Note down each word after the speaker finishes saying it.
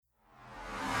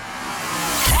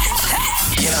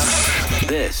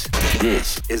This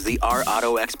is the Our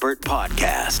Auto Expert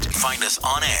Podcast. Find us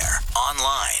on air,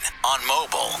 online, on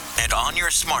mobile, and on your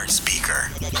smart speaker.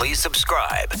 Please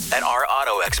subscribe at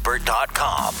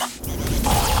ourautoexpert.com.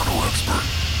 Our Auto Expert.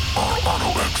 Our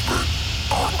Auto Expert.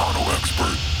 Our Auto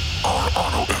Expert. Our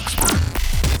Auto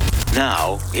Expert.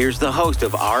 Now, here's the host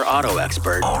of Our Auto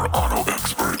Expert, Our Auto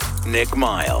Expert. Nick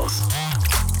Miles.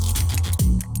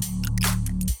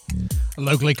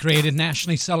 Locally created,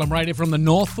 nationally celebrated from the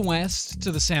northwest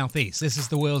to the southeast. This is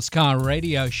the World's Car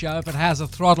Radio Show. If it has a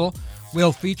throttle,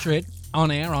 we'll feature it on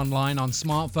air, online, on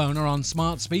smartphone, or on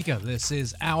smart speaker. This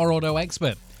is Our Auto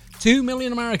Expert. 2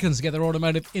 million Americans get their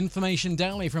automotive information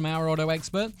daily from Our Auto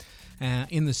Expert.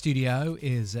 In the studio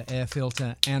is Air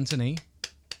Filter Anthony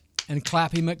and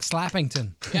Clappy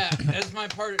McSlappington. Yeah, that's my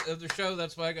part of the show.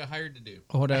 That's what I got hired to do.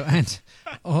 Auto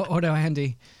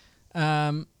Andy.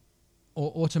 Or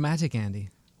Automatic Andy.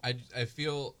 I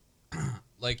feel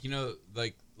like, you know,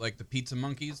 like the pizza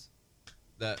monkeys,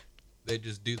 that they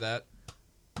just do that.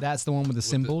 That's the one with the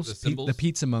symbols. The symbols? The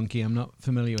pizza monkey. I'm not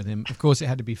familiar with him. Of course, it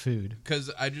had to be food.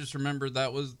 Because I just remember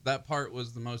that part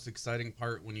was the most exciting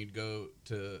part when you'd go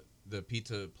to the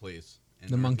pizza place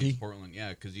in The Northeast monkey? Portland.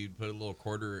 Yeah, because you'd put a little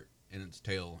quarter in its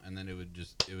tail, and then it would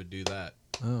do that.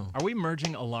 Oh, Are we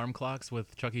merging alarm clocks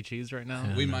with Chuck E. Cheese right now?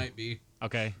 We might be.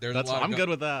 Okay, There's a lot I'm good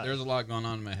with that. There's a lot going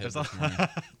on in my head There's this a- morning.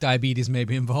 diabetes may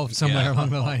be involved somewhere Yeah.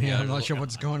 along the line. Yeah, I'm not sure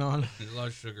what's going on. There's a lot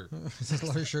of sugar. There's a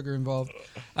lot of sugar involved.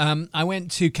 I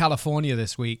went to California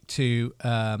this week to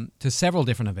several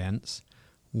different events.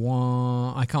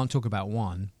 One, I can't talk about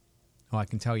one. All I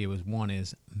can tell you is one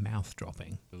is mouth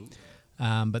dropping.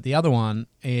 But the other one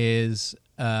is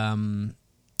the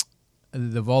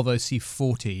Volvo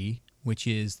C40, which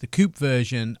is the coupe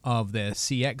version of their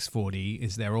CX40,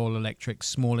 is their all-electric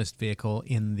smallest vehicle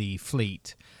in the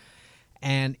fleet.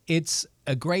 And it's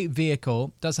a great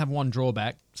vehicle. Does have one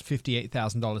drawback. It's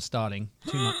 $58,000 starting.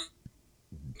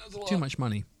 Too much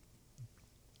money.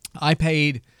 I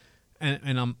paid,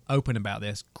 and I'm open about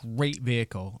this, great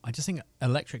vehicle. I just think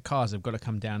electric cars have got to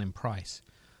come down in price.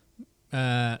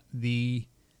 The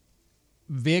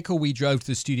vehicle we drove to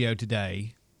the studio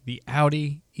today, the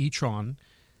Audi e-tron,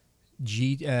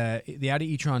 the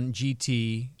Audi e-tron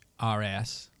GT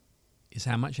RS, is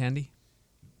how much, Andy?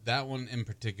 That one in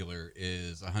particular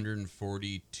is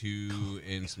 142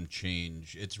 and some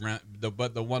change. It's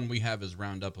but the one we have is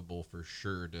round upable for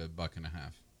sure to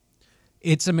 $1.50.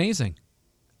 It's amazing.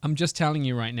 I'm just telling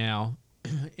you right now,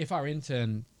 if our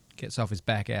intern gets off his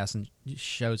back ass and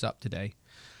shows up today,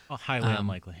 Oh, highly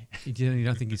unlikely. you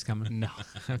don't think he's coming? No.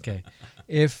 Okay.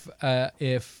 If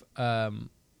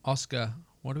Oscar,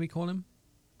 what do we call him?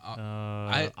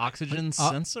 Oxygen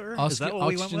sensor? Is that what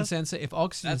we went Oxygen with? sensor. If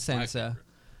oxygen That's my sensor, favorite.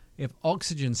 if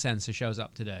oxygen sensor shows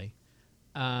up today,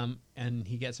 and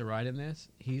he gets a ride in this,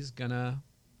 he's gonna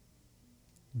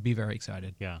be very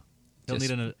excited. Yeah. He'll Just-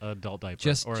 need an adult diaper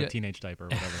or a teenage diaper or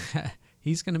whatever.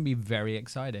 He's gonna be very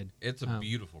excited. It's a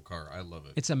beautiful car. I love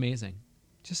it. It's amazing.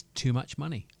 Just too much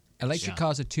money. Electric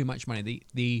cars are too much money.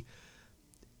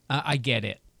 I get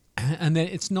it. And then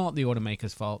it's not the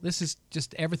automaker's fault. This is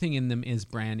just everything in them is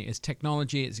brand new. It's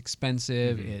technology. It's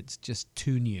expensive. It's just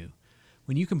too new.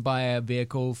 When you can buy a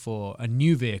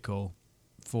new vehicle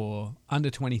for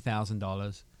under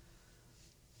 $20,000,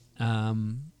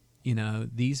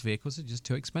 these vehicles are just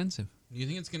too expensive. Do you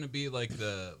think it's gonna be like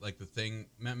the thing?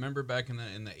 Remember back in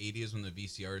the 80s when the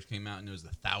VCRs came out and it was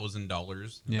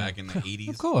 $1,000 back in the 80s?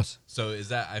 Of course. So is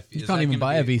that You can't even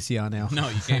buy a VCR now. No,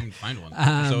 you can't even find one.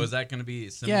 So is that going to be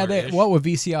similar? Yeah, what were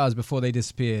VCRs before they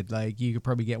disappeared? Like, you could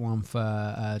probably get one for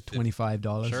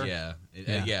 $25. Sure. Yeah,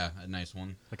 a nice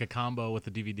one. Like a combo with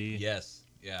the DVD. Yes,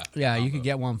 yeah. Yeah, you could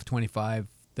get one for $25,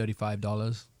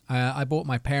 $35. I bought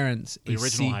my parents The a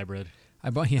original hybrid. I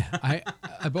bought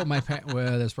my parents.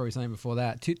 Well, there's probably something before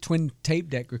that. Twin tape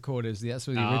deck recorders. That's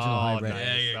the original hybrid. Nice.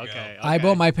 There you go. Okay. I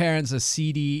bought my parents a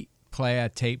CD player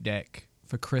tape deck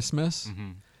for Christmas,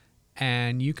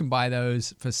 and you can buy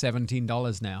those for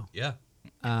 $17 now. Yeah.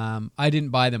 I didn't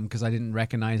buy them because I didn't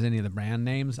recognize any of the brand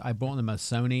names. I bought them a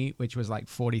Sony, which was like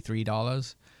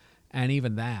 $43, and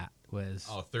even that was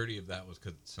 30 of that was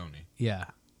because it's Sony. yeah,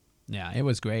 it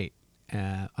was great.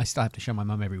 I still have to show my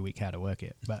mum every week how to work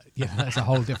it, but yeah, that's a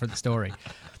whole different story.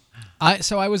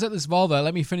 So I was at this Volvo.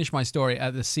 Let me finish my story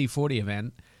at the C40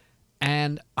 event,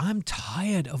 and I'm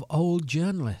tired of old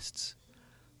journalists.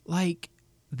 Like,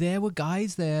 there were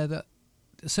guys there that.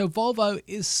 So Volvo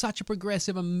is such a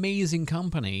progressive, amazing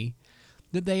company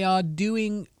that they are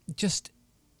doing just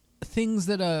things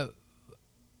that are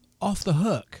off the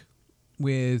hook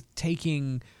with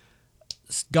taking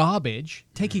garbage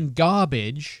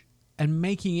and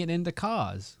making it into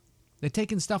cars. They're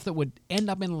taking stuff that would end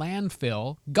up in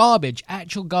landfill, garbage,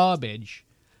 actual garbage,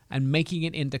 and making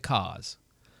it into cars.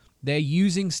 They're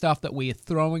using stuff that we are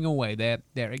throwing away.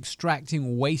 They're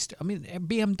extracting waste. I mean,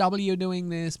 BMW are doing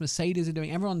this. Mercedes are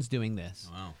doing. Everyone's doing this.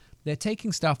 Wow. They're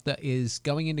taking stuff that is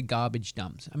going into garbage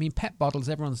dumps. I mean, PET bottles.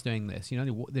 Everyone's doing this. You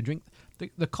know, they drink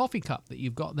the coffee cup that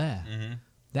you've got there. Mm-hmm.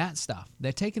 That stuff.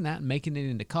 They're taking that and making it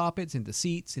into carpets, into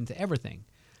seats, into everything.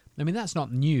 I mean, that's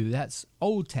not new. That's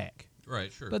old tech.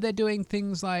 Right, sure. But they're doing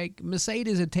things like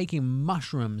Mercedes are taking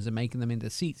mushrooms and making them into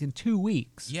seats in 2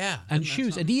 weeks. Yeah. And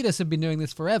shoes. Adidas have been doing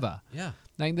this forever. Yeah.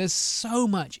 Like, there's so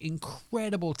much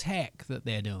incredible tech that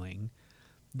they're doing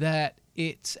that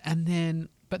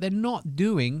but they're not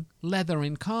doing leather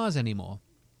in cars anymore.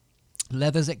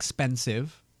 Leather's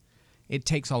expensive. It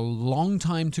takes a long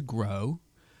time to grow.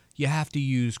 You have to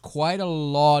use quite a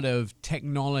lot of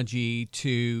technology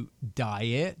to dye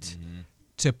it. Mm-hmm.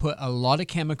 To put a lot of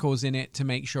chemicals in it to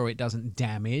make sure it doesn't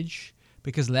damage,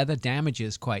 because leather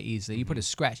damages quite easily. You put a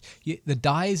scratch. The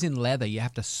dyes in leather, you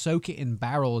have to soak it in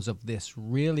barrels of this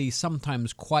really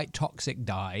sometimes quite toxic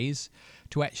dyes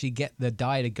to actually get the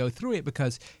dye to go through it,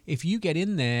 because if you get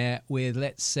in there with,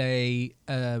 let's say,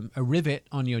 a rivet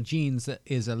on your jeans that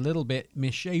is a little bit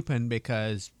misshapen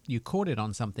because you caught it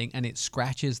on something and it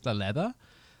scratches the leather,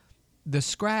 the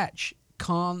scratch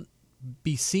can't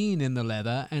be seen in the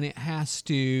leather, and it has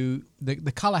to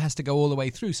the color has to go all the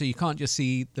way through, so you can't just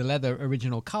see the leather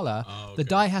original color. Oh, okay. The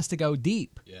dye has to go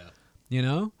deep. Yeah. You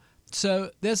know?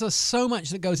 So there's so much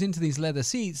that goes into these leather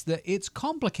seats that it's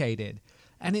complicated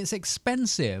and it's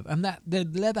expensive, and that the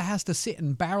leather has to sit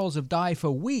in barrels of dye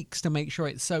for weeks to make sure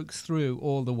it soaks through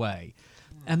all the way.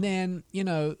 And then, you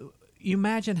know, you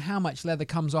imagine how much leather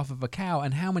comes off of a cow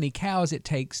and how many cows it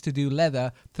takes to do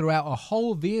leather throughout a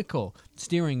whole vehicle.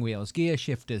 Steering wheels, gear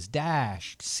shifters,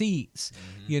 dash, seats,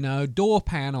 you know, door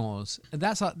panels.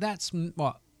 That's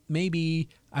what, maybe,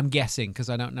 I'm guessing because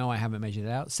I don't know, I haven't measured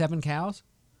it out, 7 cows?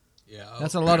 Yeah.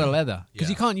 That's a lot of leather. Because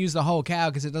Yeah. you can't use the whole cow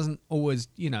because it doesn't always,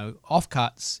 you know,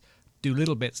 offcuts do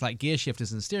little bits like gear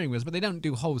shifters and steering wheels, but they don't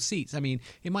do whole seats. I mean,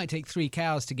 it might take 3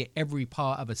 cows to get every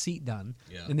part of a seat done,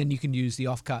 and then you can use the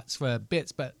offcuts for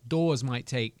bits, but doors might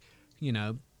take, you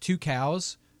know, 2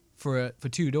 cows for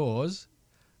 2 doors,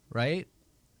 right?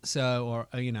 So,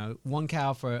 or, you know, 1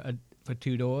 cow for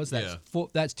 2 doors.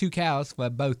 That's 2 cows for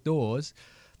both doors.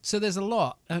 So there's a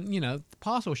lot, and you know, the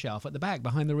parcel shelf at the back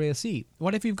behind the rear seat.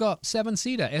 What if you've got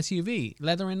 7-seater SUV,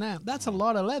 leather in that? That's a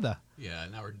lot of leather. Yeah,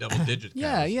 now we're double digit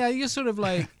cows. Yeah, you're sort of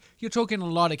like, you're talking a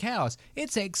lot of cows.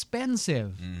 It's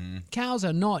expensive. Mm-hmm. Cows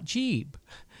are not cheap.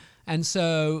 And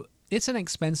so it's an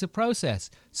expensive process.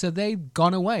 So they've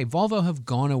gone away. Volvo have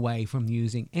gone away from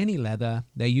using any leather.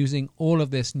 They're using all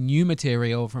of this new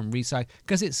material from recycle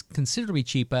because it's considerably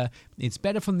cheaper. It's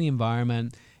better from the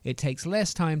environment. It takes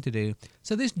less time to do.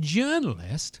 So this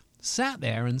journalist sat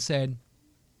there and said,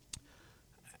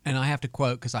 and I have to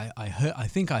quote because I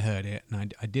think I heard it,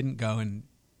 and I didn't go and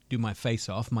do my face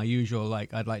off, my usual,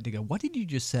 like, I'd like to go, what did you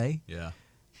just say? Yeah.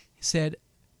 He said,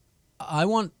 I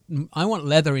want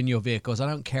leather in your vehicles. I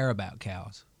don't care about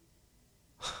cows.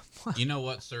 You know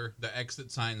what, sir? The exit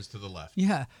sign's to the left.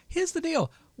 Yeah. Here's the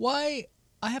deal. Why,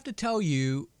 I have to tell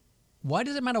you, why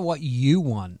does it matter what you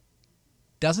want?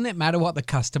 Doesn't it matter what the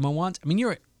customer wants? I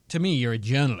mean, to me, you're a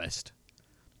journalist.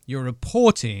 You're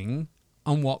reporting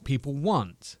on what people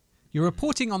want. You're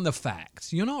reporting on the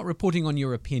facts. You're not reporting on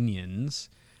your opinions.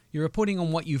 You're reporting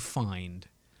on what you find.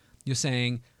 You're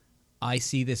saying, I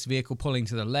see this vehicle pulling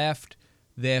to the left,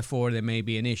 therefore there may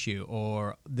be an issue.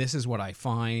 Or this is what I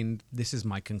find. This is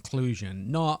my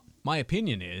conclusion. Not my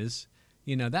opinion is.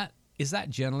 You know, is that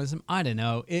journalism? I don't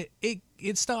know.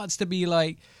 It starts to be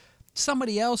like,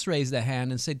 somebody else raised their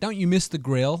hand and said, don't you miss the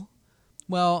grill?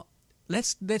 Well,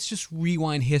 let's just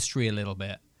rewind history a little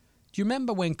bit. Do you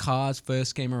remember when cars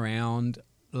first came around,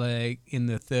 like in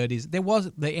the 30s?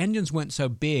 The engines weren't so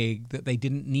big that they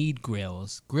didn't need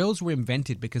grills. Grills were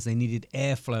invented because they needed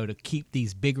airflow to keep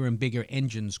these bigger and bigger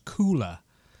engines cooler.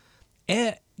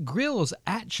 Grills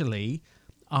actually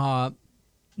are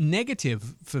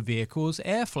negative for vehicles'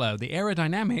 airflow. The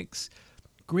aerodynamics,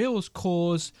 grills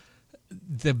cause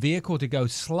the vehicle to go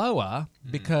slower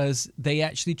because they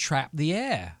actually trap the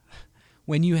air.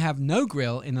 When you have no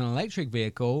grill in an electric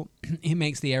vehicle, it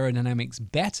makes the aerodynamics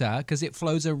better because it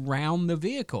flows around the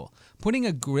vehicle. Putting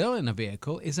a grill in a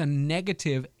vehicle is a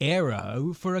negative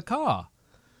aero for a car.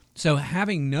 So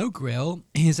having no grill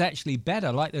is actually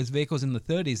better, like those vehicles in the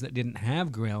 30s that didn't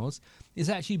have grills, is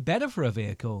actually better for a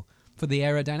vehicle for the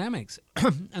aerodynamics.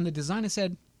 And the designer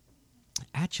said,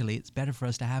 actually, it's better for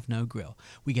us to have no grill.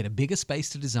 We get a bigger space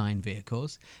to design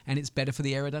vehicles, and it's better for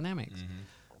the aerodynamics. Mm-hmm.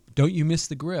 Don't you miss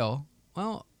the grill?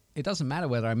 well, it doesn't matter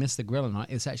whether I miss the grill or not.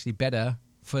 It's actually better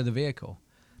for the vehicle.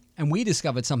 And we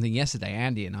discovered something yesterday,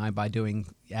 Andy and I, by doing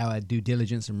our due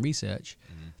diligence and research.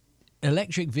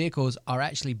 Electric vehicles are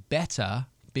actually better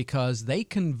because they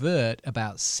convert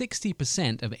about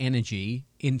 60% of energy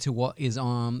into what is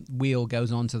on wheel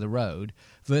goes onto the road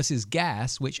versus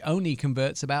gas, which only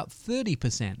converts about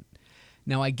 30%.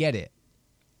 Now, I get it.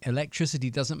 Electricity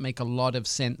doesn't make a lot of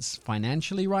sense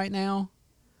financially right now,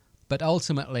 but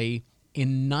ultimately,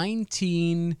 in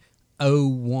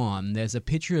 1901, there's a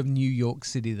picture of New York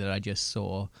City that I just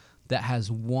saw that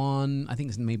has one, I think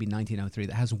it's maybe 1903,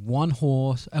 that has one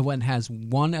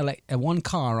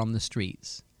car on the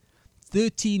streets.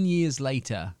 13 years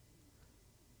later,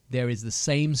 there is the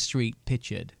same street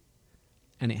pictured,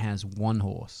 and it has one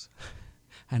horse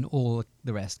and all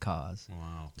the rest cars.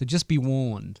 Wow. So just be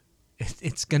warned,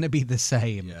 it's going to be the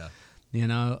same. Yeah. You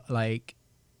know, like,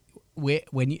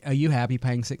 are you happy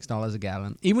paying $6 a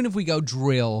gallon? Even if we go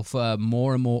drill for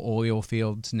more and more oil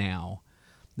fields now,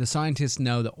 the scientists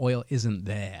know that oil isn't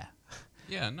there.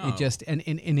 Yeah, no. It just and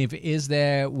if it is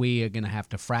there, we are going to have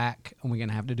to frack, and we're going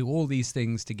to have to do all these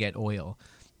things to get oil.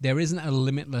 There isn't a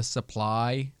limitless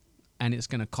supply, and it's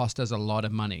going to cost us a lot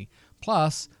of money.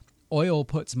 Plus, oil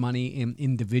puts money in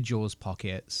individuals'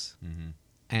 pockets,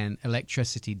 and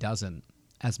electricity doesn't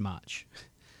as much.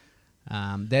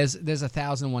 There's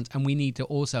 1,000 and we need to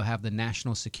also have the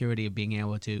national security of being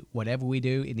able to, whatever we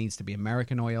do, it needs to be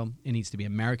American oil, it needs to be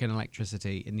American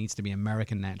electricity, it needs to be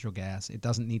American natural gas. It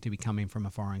doesn't need to be coming from a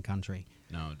foreign country.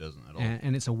 No, it doesn't at all.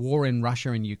 And it's a war in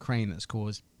Russia and Ukraine that's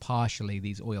caused partially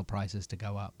these oil prices to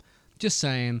go up. Just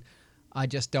saying, I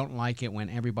just don't like it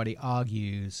when everybody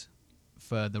argues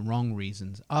for the wrong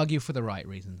reasons. Argue for the right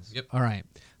reasons. Yep. All right.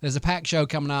 There's a packed show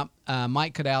coming up.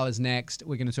 Mike Cadell is next.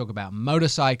 We're going to talk about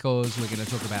motorcycles. We're going to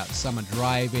talk about summer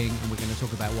driving. And we're going to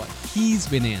talk about what he's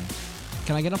been in.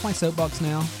 Can I get off my soapbox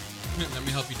now? Let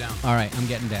me help you down. All right. I'm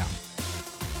getting down.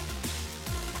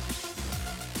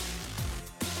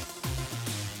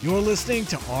 You're listening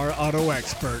to Our Auto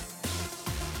Expert.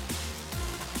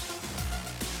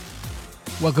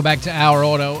 Welcome back to Our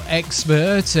Auto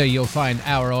Expert. You'll find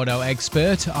Our Auto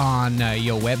Expert on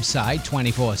your website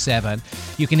 24/7.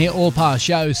 You can hear all past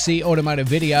shows, see automotive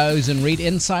videos, and read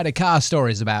insider car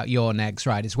stories about your next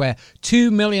ride. It's where 2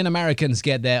 million Americans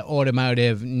get their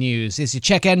automotive news. Is your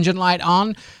check engine light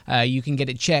on? You can get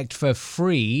it checked for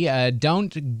free.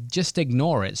 Don't just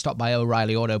ignore it. Stop by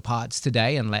O'Reilly Auto Parts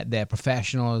today and let their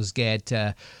professionals get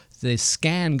the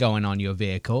scan going on your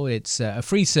vehicle. It's a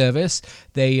free service.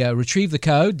 They retrieve the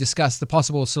code, discuss the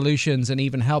possible solutions, and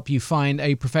even help you find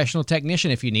a professional technician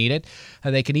if you need it.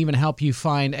 They can even help you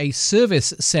find a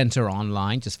service center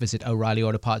online. Just visit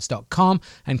O'ReillyAutoParts.com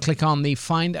and click on the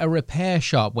Find a Repair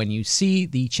Shop. When you see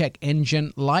the check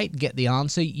engine light, get the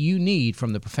answer you need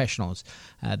from the professionals.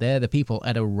 They're the people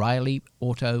at O'Reilly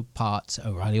Auto Parts,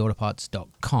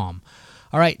 O'ReillyAutoParts.com.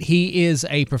 All right, he is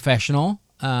a professional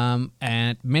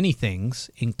and many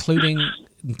things, including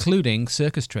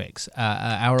circus tricks.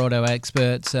 Our auto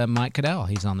experts, Mike Cadell,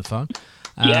 he's on the phone.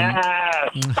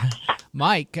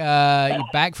 Mike, you're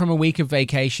back from a week of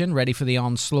vacation, ready for the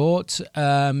onslaught,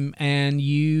 and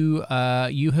you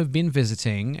have been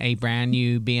visiting a brand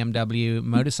new BMW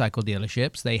motorcycle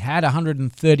dealerships. They had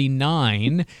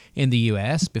 139 in the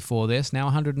U.S. before this, now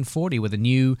 140 with a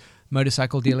new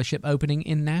motorcycle dealership opening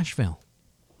in Nashville.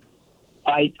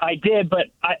 I did, but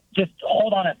just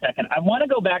hold on a second. I want to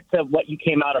go back to what you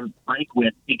came out of break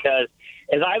with, because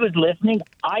as I was listening,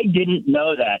 I didn't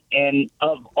know that. And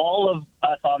of all of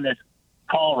us on this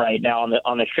call right now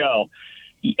on the show,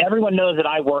 everyone knows that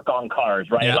I work on cars,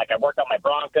 right? Yeah. Like I work on my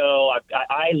Bronco.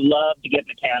 I love to get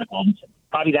mechanical.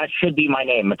 Probably that should be my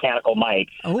name, Mechanical Mike.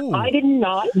 Ooh. I did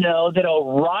not know that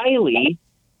O'Reilly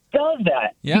does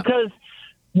that. Yeah. Because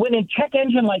when a check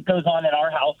engine light goes on in our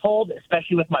household,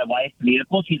 especially with my wife's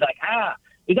vehicle, she's like,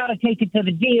 we got to take it to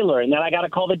the dealer, and then I got to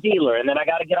call the dealer, and then I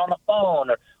got to get on the phone,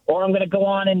 or I'm going to go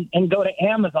on and go to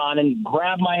Amazon and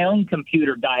grab my own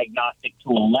computer diagnostic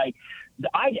tool. Like,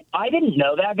 I didn't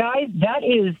know that, guys. That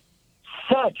is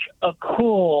such a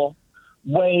cool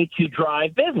way to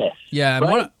drive business. Yeah, and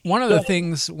right? one of the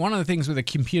things with a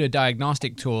computer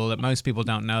diagnostic tool that most people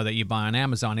don't know that you buy on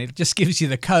Amazon, it just gives you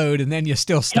the code and then you're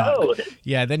still stuck. Code.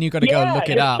 Yeah, then you've got to go look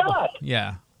it up. Stuck.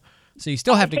 Yeah. So you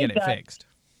still have to get it fixed.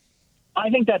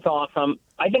 I think that's awesome.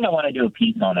 I think I want to do a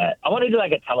piece on that. I want to do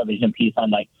like a television piece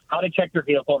on like how to check your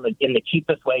vehicle in the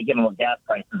cheapest way given what gas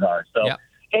prices are. So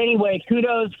Anyway,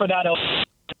 kudos for that. I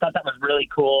thought that was really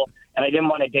cool. And I didn't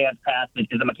want to dance past it.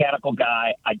 As a mechanical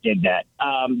guy, I did that.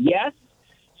 Yes,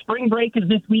 spring break is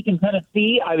this week in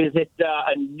Tennessee. I was at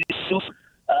a new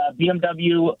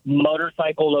BMW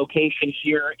motorcycle location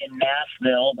here in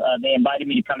Nashville. They invited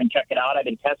me to come and check it out. I've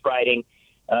been test riding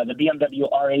the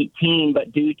BMW R18,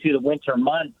 but due to the winter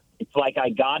months, it's like I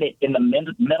got it in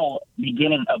the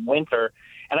beginning of winter,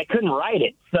 and I couldn't ride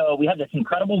it. So we had this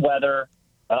incredible weather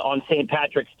on St.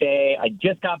 Patrick's Day. I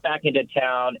just got back into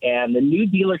town, and the new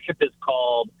dealership is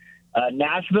called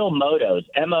Nashville Motos,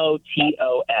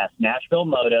 M-O-T-O-S, Nashville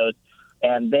Motos,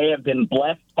 and they have been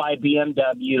blessed by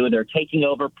BMW. They're taking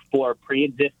over for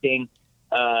pre-existing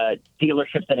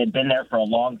dealerships that had been there for a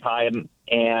long time,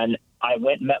 and I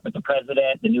went and met with the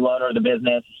president, the new owner of the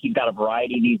business. He's got a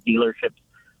variety of these dealerships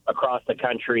across the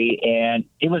country, and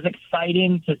it was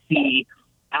exciting to see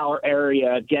our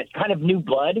area get kind of new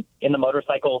blood in the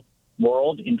motorcycle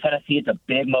world. In Tennessee, it's a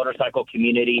big motorcycle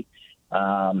community,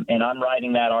 and I'm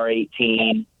riding that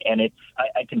R18, and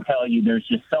I can tell you there's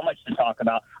just so much to talk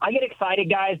about. I get excited,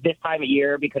 guys, this time of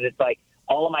year because it's like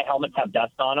all of my helmets have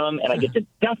dust on them, and I get to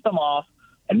dust them off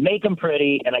and make them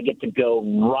pretty, and I get to go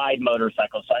ride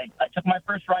motorcycles. So I took my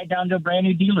first ride down to a brand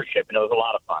new dealership, and it was a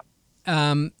lot of fun.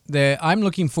 I'm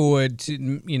looking forward to,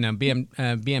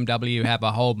 BMW have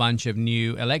a whole bunch of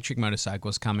new electric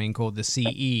motorcycles coming called the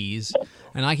CEs,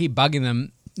 and I keep bugging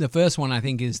them. The first one I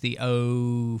think is the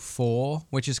 04,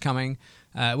 which is coming,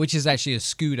 which is actually a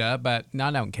scooter, but I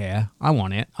don't care. I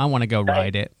want it. I want to go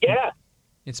ride it. Yeah.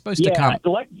 It's supposed to come.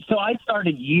 So I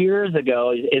started years ago.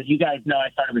 As you guys know,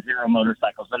 I started with Zero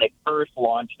Motorcycles when they first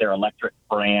launched their electric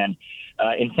brand.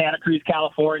 In Santa Cruz,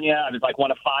 California, I was like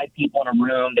one of 5 people in a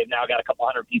room. They've now got a couple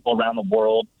hundred people around the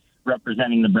world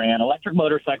representing the brand. Electric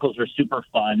motorcycles are super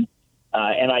fun,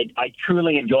 and I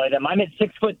truly enjoy them. I'm at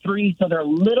 6'3", so they're a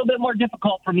little bit more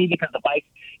difficult for me because the bikes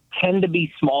tend to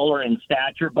be smaller in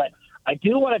stature. But I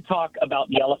do want to talk about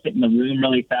the elephant in the room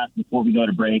really fast before we go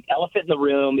to break. Elephant in the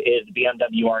room is the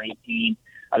BMW R18.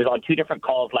 I was on 2 different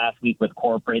calls last week with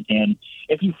corporate, and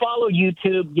if you follow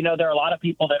YouTube, there are a lot of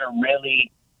people that are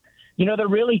really they're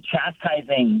really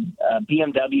chastising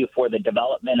BMW for the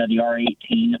development of the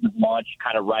R18 that was launched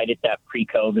kind of right at that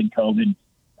pre-COVID, COVID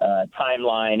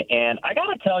timeline. And I got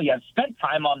to tell you, I've spent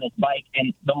time on this bike,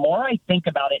 and the more I think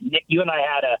about it, Nick, you and I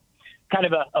had a kind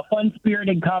of a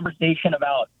fun-spirited conversation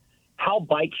about how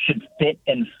bikes should fit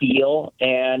and feel.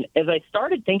 And as I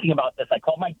started thinking about this, I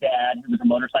called my dad, who was a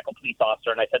motorcycle police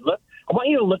officer, and I said, look, I want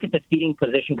you to look at the seating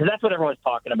position because that's what everyone's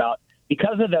talking about.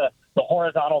 Because of the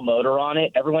horizontal motor on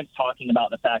it, everyone's talking about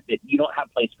the fact that you don't have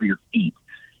place for your feet.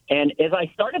 And as I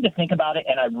started to think about it,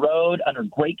 and I rode under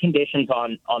great conditions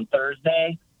on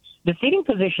Thursday, the seating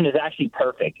position is actually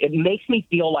perfect. It makes me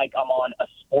feel like I'm on a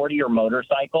sportier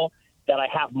motorcycle that I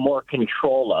have more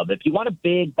control of. If you want a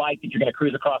big bike that you're going to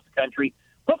cruise across the country,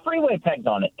 put freeway pegs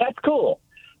on it. That's cool.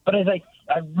 But as I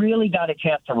really got a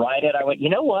chance to ride it, I went, you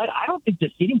know what? I don't think the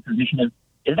seating position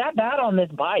is that bad on this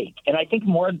bike. And I think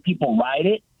more people ride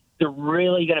it, they're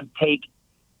really going to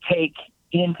take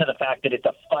into the fact that it's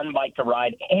a fun bike to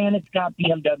ride, and it's got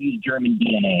BMW's German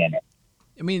DNA in it.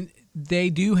 I mean, they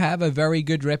do have a very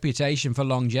good reputation for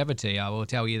longevity, I will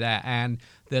tell you that. And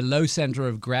the low center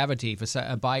of gravity for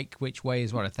a bike which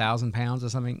weighs, 1,000 pounds or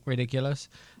something ridiculous?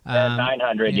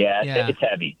 900, yeah. It's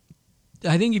heavy.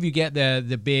 I think if you get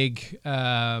the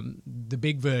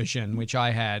big version, which I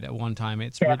had at one time,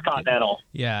 it's Continental.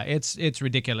 It's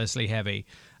ridiculously heavy.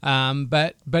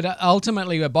 But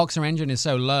ultimately, a boxer engine is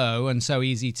so low and so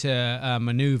easy to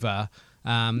maneuver.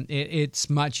 It's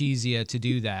much easier to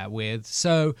do that with.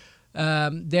 So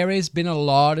there has been a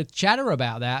lot of chatter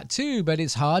about that too. But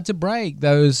it's hard to break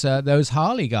those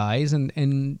Harley guys,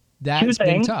 and that's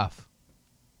been tough.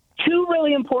 2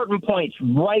 really important points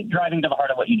right driving to the heart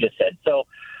of what you just said. So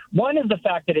one is the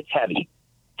fact that it's heavy.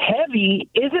 Heavy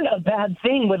isn't a bad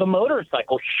thing with a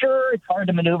motorcycle. Sure, it's hard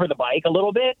to maneuver the bike a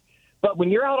little bit, but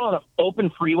when you're out on an open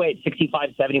freeway at 65,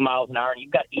 70 miles an hour and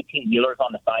you've got 18 dealers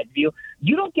on the side of you,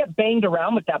 you don't get banged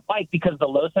around with that bike because of the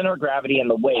low center of gravity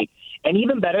and the weight. And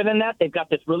even better than that, they've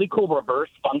got this really cool reverse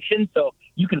function. So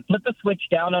you can flip the switch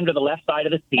down under the left side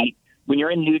of the seat when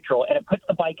you're in neutral, and it puts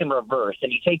the bike in reverse,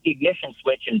 and you take the ignition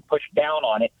switch and push down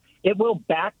on it, it will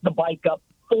back the bike up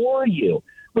for you,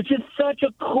 which is such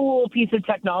a cool piece of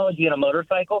technology in a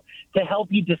motorcycle to help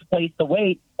you displace the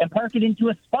weight and park it into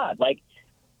a spot. Like,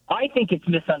 I think it's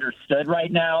misunderstood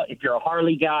right now. If you're a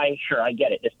Harley guy, sure, I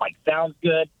get it. This bike sounds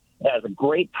good. It has a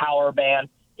great power band.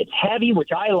 It's heavy,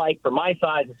 which I like for my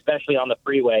size, especially on the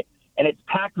freeway, and it's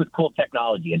packed with cool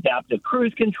technology, adaptive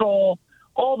cruise control,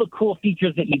 all the cool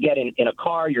features that you get in a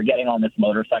car, you're getting on this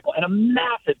motorcycle, and a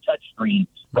massive touchscreen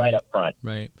right up front.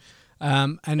 Right.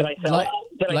 And did I sell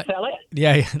it?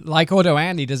 Yeah, like Auto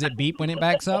Andy, does it beep when it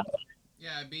backs up? Yeah,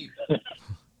 it beeps.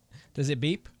 Does it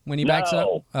beep when he backs up?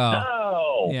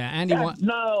 No.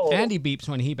 no. Yeah, Andy beeps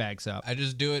when he backs up. I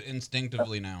just do it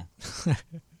instinctively now.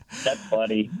 That's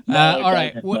funny. All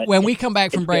right. When we come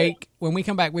back from break,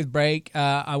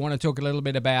 I want to talk a little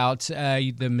bit about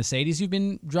the Mercedes you've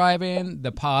been driving,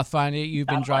 the Pathfinder you've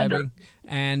been driving,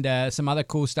 and some other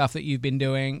cool stuff that you've been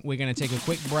doing. We're going to take a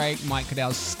quick break. Mike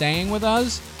Cadell's staying with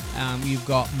us. You've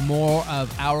got more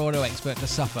of Our Auto Expert to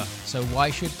suffer. So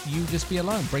why should you just be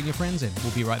alone? Bring your friends in.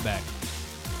 We'll be right back.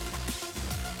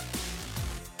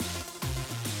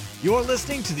 You're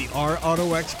listening to the Our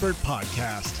Auto Expert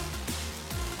podcast.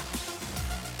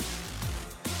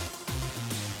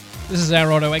 This is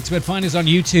Our Auto Expert. Find us on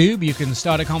YouTube. You can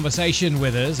start a conversation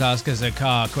with us, ask us a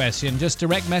car question. Just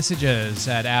direct messages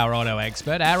at Our Auto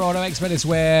Expert. Our Auto Expert is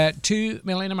where 2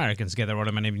 million Americans get their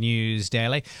automotive news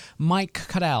daily. Mike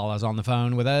Cadell is on the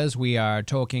phone with us. We are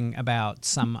talking about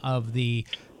some of the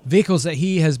vehicles that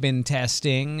he has been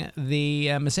testing.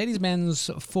 The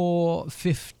Mercedes-Benz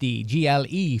 450,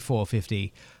 GLE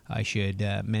 450, I should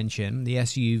mention, the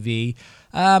SUV.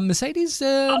 Mercedes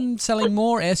selling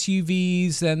more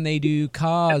SUVs than they do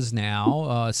cars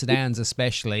now, sedans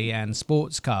especially, and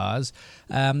sports cars.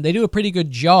 They do a pretty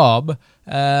good job.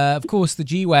 Of course, the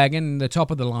G-Wagon, the top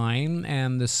of the line,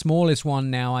 and the smallest one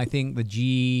now, I think, the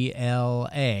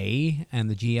GLA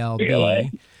and the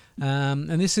GLB.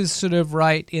 And this is sort of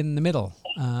right in the middle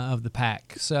of the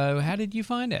pack. So how did you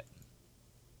find it?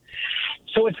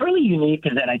 So it's really unique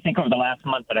is that I think over the last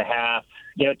month and a half,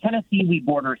 Tennessee, we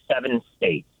border 7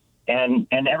 states, and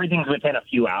everything's within a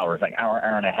few hours, like hour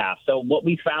and a half. So what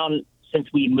we found since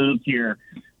we moved here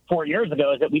 4 years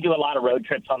ago is that we do a lot of road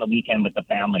trips on the weekend with the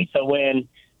family. So when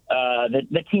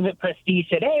the team at Prestige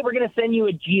said, hey, we're going to send you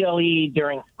a GLE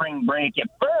during spring break, at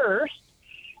first,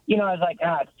 I was like,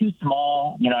 it's too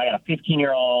small. I got a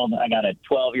 15-year-old, I got a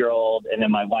 12-year-old, and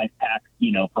then my wife packs,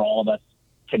 for all of us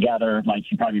together, like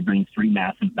she probably brings 3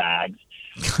 massive bags.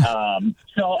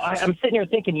 So I'm sitting here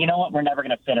thinking, you know what, we're never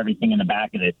going to fit everything in the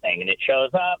back of this thing. And it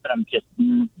shows up, and I'm just,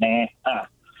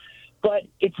 But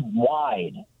it's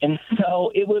wide, and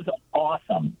so it was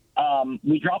awesome.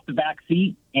 We dropped the back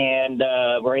seat, and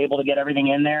we're able to get everything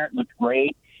in there. It looked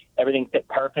great. Everything fit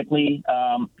perfectly.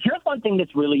 Here's one thing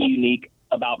that's really unique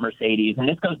about Mercedes, and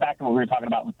this goes back to what we were talking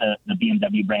about with the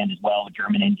BMW brand as well, with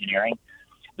German engineering.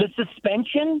 The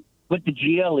suspension with the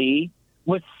GLE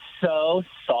was so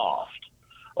soft.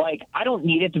 Like, I don't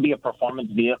need it to be a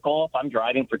performance vehicle. If I'm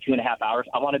driving for 2.5 hours,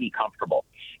 I want to be comfortable.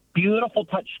 Beautiful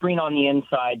touch screen on the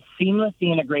inside,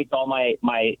 seamlessly integrates all my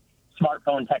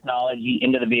smartphone technology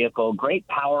into the vehicle. Great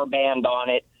power band on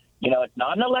it. It's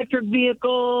not an electric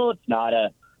vehicle. It's not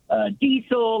a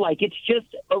diesel. Like, it's just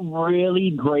a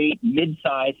really great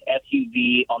mid-size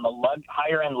SUV on the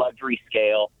higher-end luxury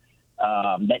scale.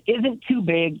 That isn't too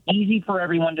big, easy for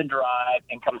everyone to drive,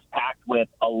 and comes packed with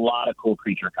a lot of cool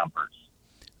creature comforts.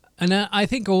 And I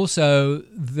think also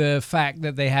the fact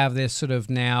that they have this sort of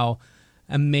now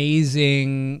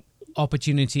amazing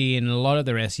opportunity in a lot of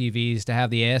their SUVs to have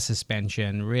the air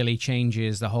suspension really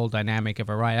changes the whole dynamic of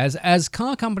a ride. As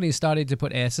car companies started to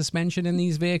put air suspension in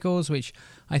these vehicles, which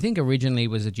I think originally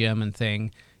was a German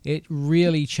thing, it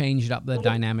really changed up the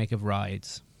dynamic of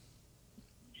rides.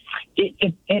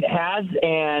 It has,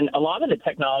 and a lot of the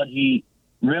technology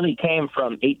really came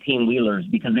from 18-wheelers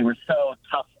because they were so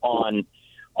tough on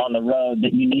the road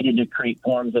that you needed to create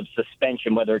forms of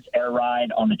suspension, whether it's air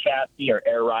ride on the chassis or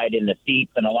air ride in the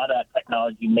seats. And a lot of that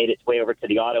technology made its way over to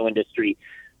the auto industry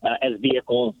as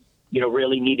vehicles,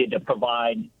 really needed to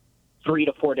provide 3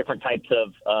 to 4 different types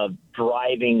of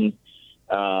driving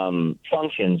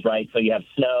functions, right? So you have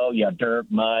snow, you have dirt,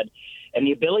 mud. And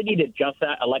the ability to adjust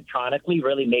that electronically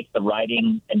really makes the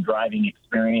riding and driving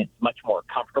experience much more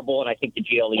comfortable. And I think the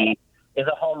GLE is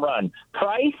a home run.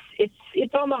 Price,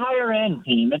 it's on the higher end,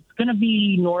 team. It's going to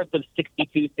be north of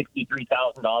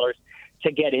 $63,000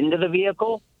 to get into the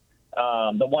vehicle.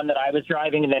 The one that I was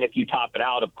driving, and then if you top it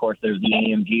out, of course, there's the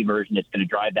AMG version that's going to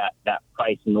drive that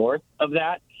price north of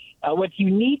that. What's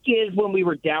unique is when we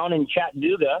were down in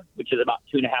Chattanooga, which is about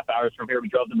 2.5 hours from here, we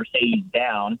drove the Mercedes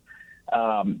down.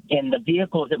 And the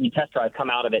vehicles that we test drive come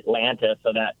out of Atlanta,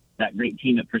 so that great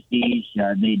team at Prestige,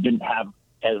 they didn't have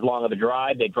as long of a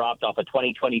drive. They dropped off a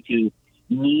 2022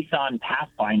 Nissan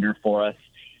Pathfinder for us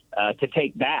to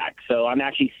take back. So I'm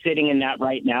actually sitting in that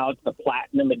right now. It's the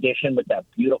Platinum Edition with that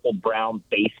beautiful brown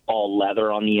baseball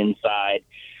leather on the inside.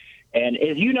 And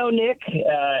as you know, Nick,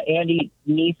 Andy,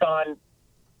 Nissan,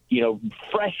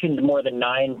 freshened more than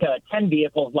 10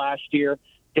 vehicles last year.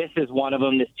 This is one of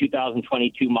them. This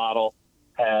 2022 model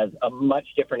has a much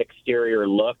different exterior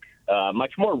look,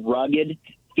 much more rugged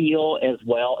feel as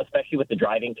well, especially with the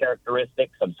driving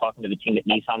characteristics. I was talking to the team at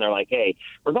Nissan. They're like, hey,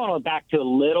 we're going back to a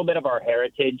little bit of our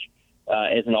heritage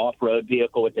as an off-road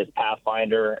vehicle with this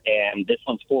Pathfinder, and this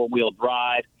one's four-wheel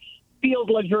drive. Feels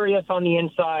luxurious on the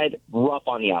inside, rough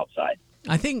on the outside.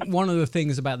 I think one of the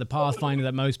things about the Pathfinder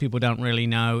that most people don't really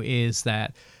know is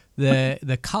that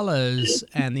the colors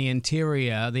and the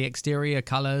exterior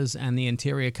colors and the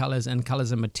interior colors and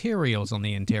colors and materials on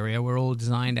the interior were all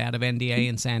designed out of NDA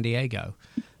in San Diego.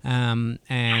 And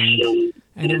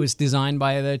it was designed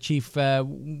by the chief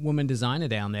woman designer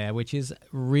down there, which is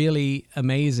really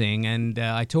amazing. And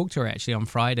I talked to her actually on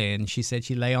Friday, and she said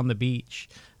she lay on the beach,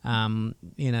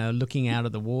 looking out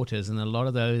at the waters, and a lot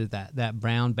of that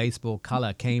brown baseball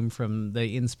color came from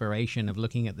the inspiration of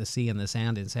looking at the sea and the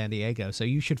sand in San Diego. So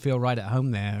you should feel right at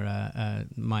home there,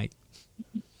 Mike.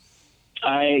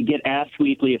 I get asked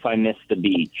weekly if I miss the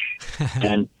beach,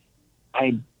 and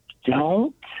I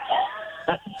don't.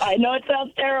 I know it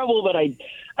sounds terrible, but I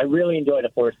really enjoy the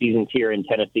Four Seasons here in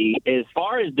Tennessee. As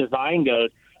far as design goes,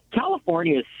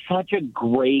 California is such a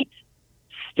great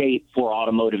state for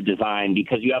automotive design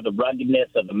because you have the ruggedness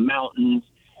of the mountains,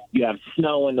 you have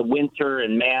snow in the winter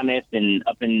and Mammoth and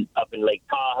up in Lake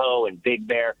Tahoe and Big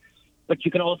Bear, but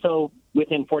you can also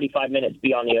within 45 minutes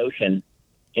be on the ocean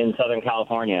in Southern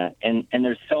California, and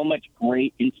there's so much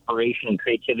great inspiration and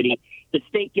creativity. The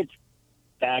state gets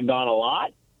bagged on a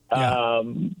lot. Yeah.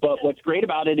 But what's great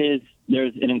about it is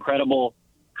there's an incredible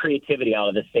creativity out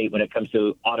of the state when it comes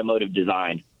to automotive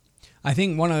design. I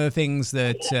think one of the things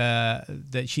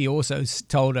that she also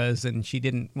told us, and she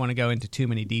didn't want to go into too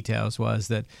many details, was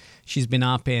that she's been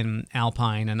up in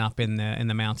Alpine and up in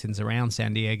the mountains around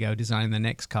San Diego designing the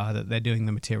next car that they're doing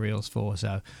the materials for.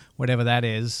 So whatever that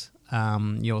is,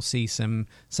 you'll see some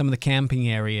of the camping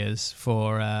areas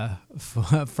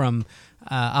from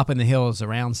up in the hills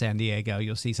around San Diego.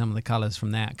 You'll see some of the colors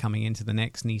from that coming into the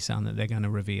next Nissan that they're going to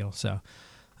reveal. So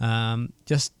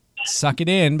just suck it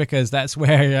in, because that's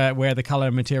where the color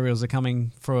materials are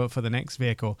coming for the next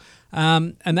vehicle.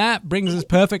 And that brings us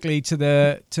perfectly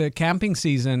to camping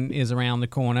season is around the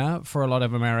corner for a lot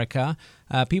of America.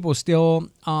 People still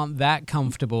aren't that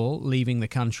comfortable leaving the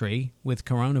country with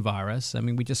coronavirus. I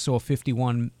mean, we just saw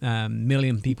 51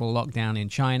 million people locked down in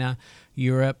China.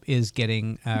 Europe is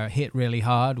getting hit really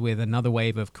hard with another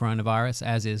wave of coronavirus,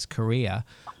 as is Korea.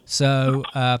 So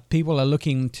people are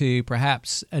looking to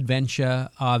perhaps adventure,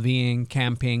 RVing,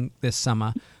 camping this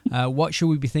summer. What should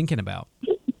we be thinking about?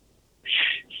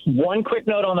 One quick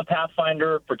note on the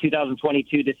Pathfinder for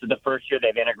 2022. This is the first year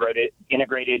they've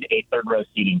integrated a third row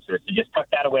seating system. So just tuck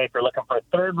that away. If you're looking for a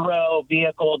third row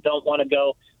vehicle, don't want to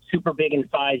go super big in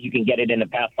size, you can get it in the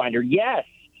Pathfinder. Yes,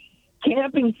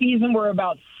 camping season, we're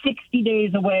about 60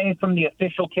 days away from the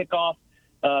official kickoff.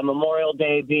 Memorial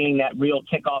Day being that real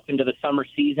kickoff into the summer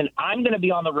season. I'm going to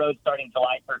be on the road starting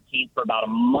July 13th for about a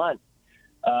month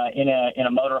in a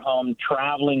motorhome,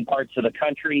 traveling parts of the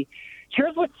country.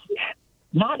 Here's what's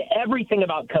not everything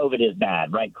about COVID is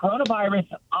bad, right? Coronavirus,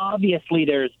 obviously,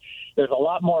 there's a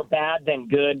lot more bad than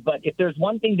good. But if there's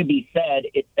one thing to be said,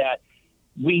 it's that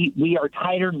we are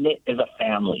tighter knit as a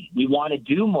family. We want to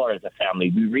do more as a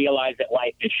family. We realize that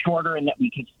life is shorter and that we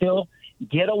can still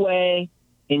get away,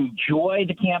 enjoy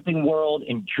the camping world,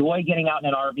 enjoy getting out in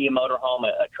an RV, a motorhome,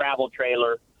 a travel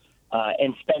trailer,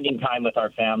 and spending time with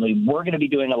our family. We're going to be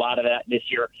doing a lot of that this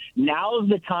year. Now's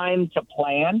the time to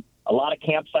plan. A lot of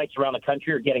campsites around the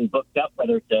country are getting booked up,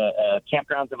 whether it's a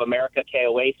Campgrounds of America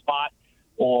KOA spot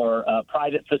or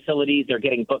private facilities. They're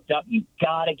getting booked up. You've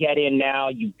got to get in now.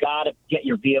 You've got to get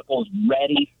your vehicles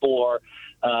ready for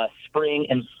spring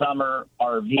and summer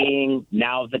RVing.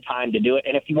 Now's the time to do it.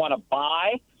 And if you want to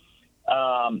buy,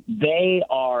 they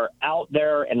are out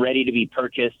there and ready to be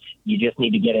purchased. You just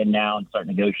need to get in now and start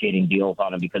negotiating deals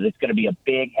on them, because it's going to be a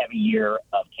big, heavy year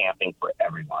of camping for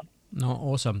everyone. No,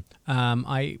 awesome.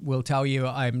 I will tell you,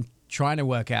 I'm trying to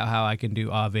work out how I can do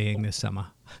RVing this summer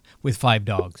with 5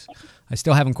 dogs. I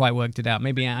still haven't quite worked it out.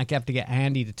 Maybe I have to get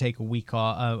Andy to take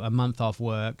a month off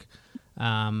work,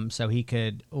 so he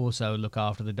could also look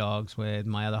after the dogs with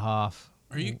my other half.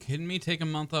 Are you kidding me? Take a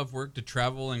month off work to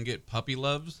travel and get puppy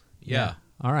loves? Yeah.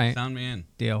 All right. Sound me in.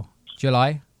 Deal.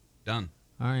 July? Done.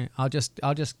 All right. I'll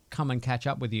just come and catch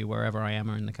up with you wherever I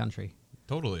am or in the country.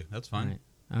 Totally. That's fine. Right.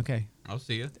 Okay. I'll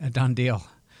see you. A done deal.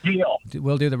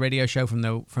 We'll do the radio show from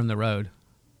the road.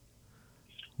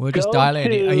 We'll just dial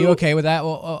in. Are you okay with that?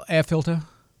 Or air filter?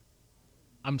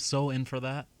 I'm so in for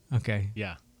that. Okay.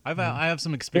 Yeah. I have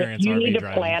some experience you RV need to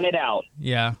driving. plan it out.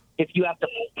 Yeah. if you have to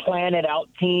plan it out,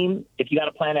 team, if you got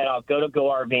to plan it out, go to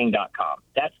GoRVing.com.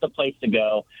 That's the place to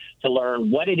go to learn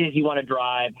what it is you want to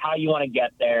drive, how you want to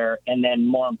get there, and then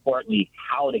more importantly,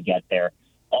 how to get there.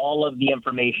 All of the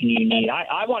information you need.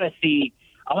 I want to see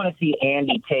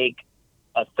Andy take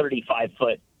a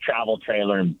 35-foot travel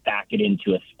trailer and back it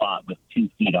into a spot with 2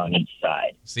 feet on each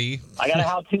side. See? I got a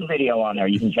how-to video on there.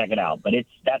 You can check it out. But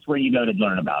that's where you go to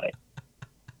learn about it.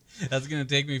 That's going to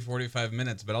take me 45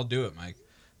 minutes, but I'll do it, Mike.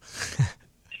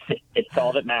 It's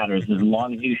all that matters as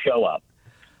long as you show up.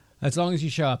 As long as you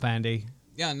show up, Andy.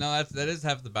 Yeah, no, that is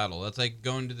half the battle. That's like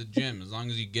going to the gym. As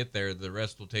long as you get there, the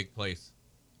rest will take place.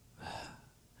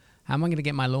 How am I going to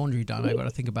get my laundry done? I've got to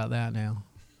think about that now.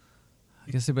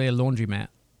 I guess there'll be a laundromat.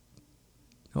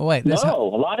 Oh wait, a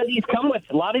lot of these come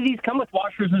with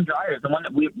washers and dryers. The one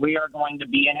that we are going to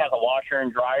be in has a washer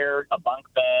and dryer, a bunk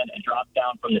bed, a drop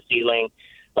down from the ceiling.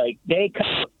 Like they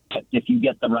come if you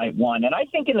get the right one. And I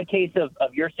think in the case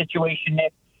of your situation,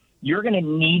 Nick, you're going to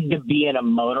need to be in a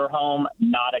motorhome,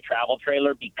 not a travel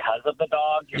trailer, because of the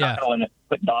dog. You're not going to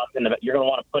put dogs in you're going to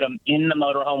want to put them in the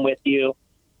motorhome with you.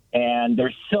 And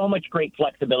there's so much great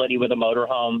flexibility with a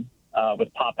motorhome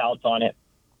with pop outs on it.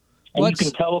 And you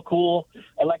can tow a cool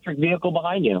electric vehicle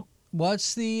behind you.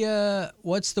 What's the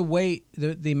weight,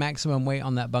 the maximum weight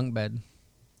on that bunk bed?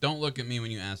 Don't look at me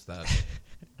when you ask that.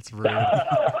 That's rude.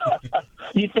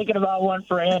 You thinking about one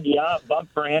for Andy? Bunk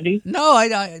for Andy? No,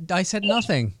 I said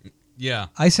nothing. Yeah.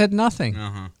 I said nothing.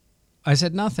 Uh-huh. I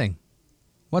said nothing.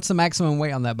 What's the maximum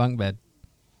weight on that bunk bed?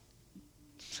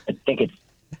 I think it's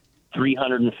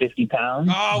 350 pounds.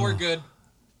 Oh, we're good.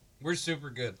 We're super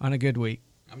good. On a good week.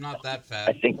 I'm not that fat.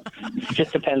 I think it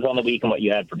just depends on the week and what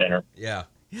you had for dinner. Yeah.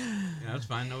 Yeah, that's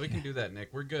fine. No, we can do that, Nick.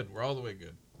 We're good. We're all the way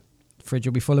good. Fridge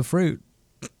will be full of fruit.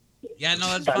 Yeah, no,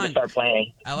 that's Time fine. to start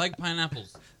planning. I like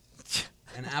pineapples.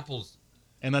 And apples.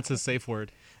 And that's his safe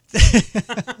word.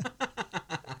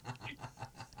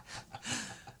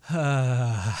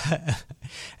 Hi,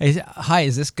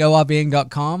 is this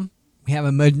GoRVing.com? We have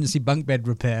emergency bunk bed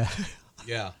repair.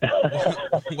 Yeah.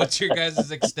 What's your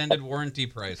guys' extended warranty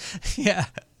price? Yeah.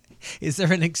 Is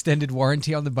there an extended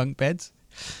warranty on the bunk beds?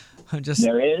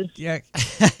 There is. Yeah.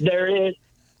 There is.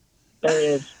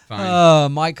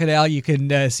 Fine. Mike Cadell, you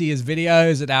can see his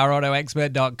videos at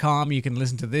ourautoexpert.com. You can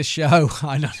listen to this show.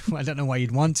 I don't know why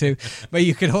you'd want to, but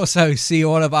you can also see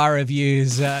all of our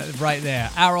reviews right there.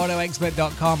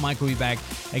 Ourautoexpert.com. Mike will be back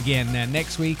again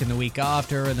next week and the week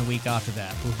after and the week after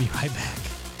that. We'll be right back.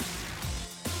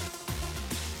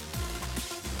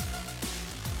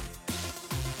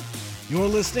 You're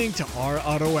listening to Our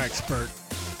Auto Expert.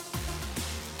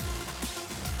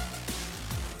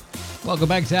 Welcome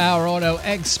back to Our Auto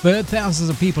Expert. Thousands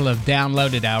of people have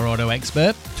downloaded Our Auto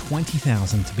Expert.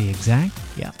 20,000 to be exact.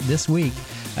 Yeah, this week.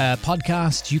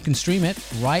 Podcast, you can stream it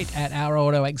right at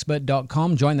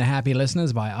ourautoexpert.com. Join the happy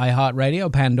listeners by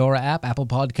iHeartRadio, Pandora app, Apple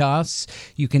Podcasts.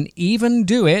 You can even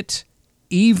do it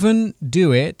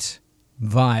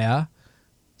via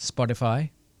Spotify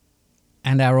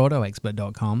and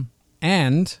ourautoexpert.com.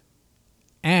 And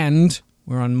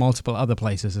we're on multiple other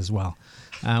places as well.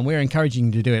 We're encouraging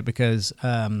you to do it because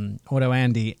Auto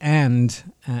Andy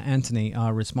and Anthony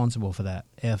are responsible for that.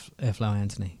 Airflow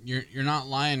Anthony. You're not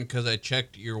lying because I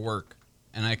checked your work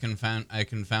and I can found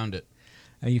it.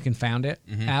 You can found it.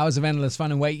 Mm-hmm. Hours of Endless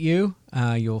Fun await you.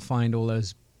 You'll find all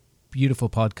those beautiful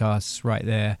podcasts right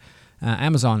there.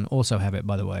 Amazon also have it,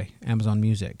 by the way. Amazon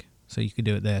Music, so you could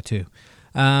do it there too.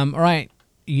 All right,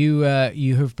 you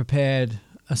have prepared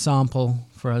a sample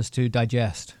for us to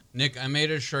digest. Nick, I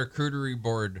made a charcuterie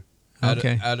board out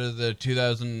of the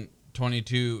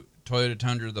 2022 Toyota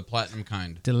Tundra, the Platinum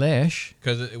kind. Delish.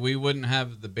 Because we wouldn't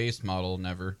have the base model,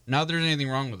 never. Not that there's anything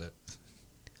wrong with it.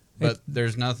 But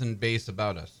there's nothing base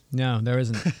about us. No, there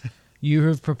isn't. You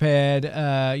have prepared,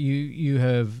 you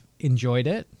have enjoyed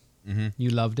it. Mm-hmm. You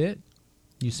loved it.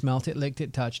 You smelt it, licked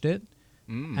it, touched it.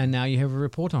 And now you have a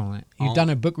report on it. You've done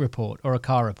a book report or a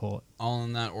car report. All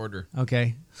in that order.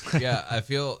 Okay. Yeah, I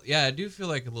do feel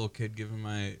like a little kid giving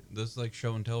this is like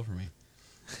show and tell for me.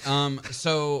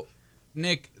 So,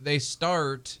 Nick, they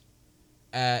start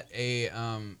at a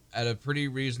pretty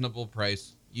reasonable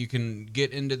price. You can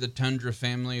get into the Tundra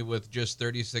family with just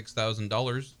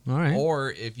 $36,000. All right.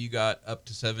 Or if you got up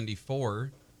to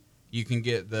 74, you can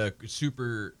get the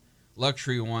super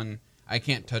luxury one. I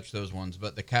can't touch those ones,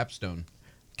 but the capstone.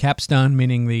 Capstone,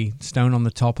 meaning the stone on the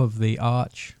top of the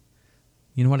arch.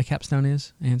 You know what a capstone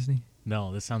is, Anthony?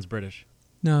 No, this sounds British.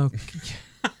 No.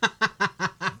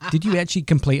 Did you actually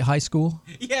complete high school?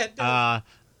 Yeah, it does.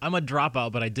 I'm a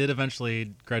dropout, but I did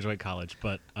eventually graduate college.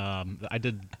 But I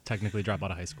did technically drop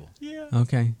out of high school. Yeah.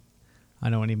 Okay. I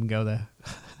don't want to even go there.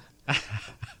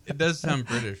 It does sound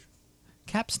British.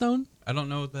 Capstone? I don't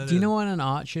know what that is. Do you know what an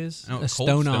arch is? I know what A Cold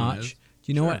stone Stone arch. is. Do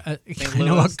you know Sure. what? I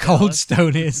know what cold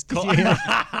stone is.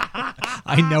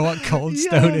 I know what cold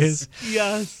stone is.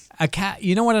 Yes.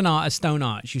 You know what a stone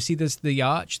arch? You see this the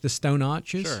arch, the stone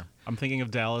arches. Sure. I'm thinking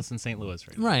of Dallas and St. Louis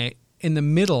right now. Right. In the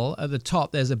middle, at the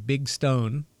top, there's a big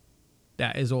stone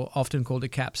that is often called a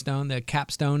capstone. The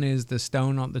capstone is the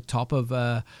stone on the top of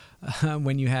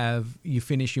when you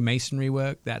finish your masonry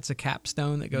work. That's a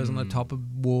capstone that goes on the top of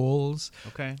walls.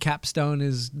 Okay. Capstone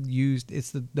is used.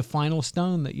 It's the final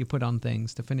stone that you put on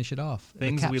things to finish it off.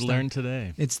 Things we learned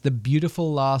today. It's the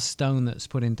beautiful last stone that's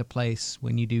put into place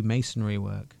when you do masonry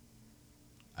work.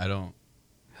 I don't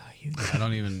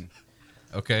even.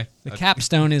 Okay. The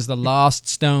capstone is the last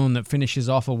stone that finishes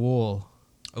off a wall.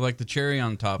 Like the cherry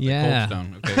on top, Yeah. the cold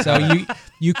stone. Okay. So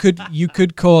you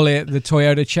could call it the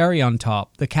Toyota cherry on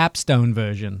top, the capstone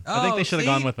version. I think they should have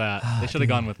gone with that. They should have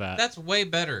gone with that. That's way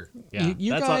better. Yeah,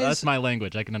 you that's guys- that's my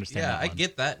language. I can understand Yeah, that I one.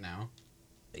 get that now.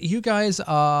 You guys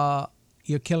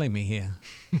you're killing me here.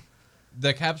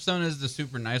 The capstone is the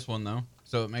super nice one though,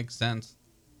 so it makes sense.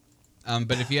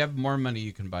 But if you have more money,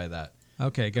 you can buy that.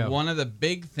 Okay, go. One of the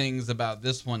big things about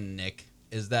this one, Nick,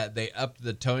 is that they upped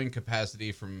the towing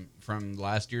capacity from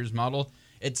last year's model.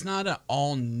 It's not an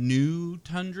all new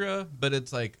Tundra, but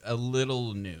it's like a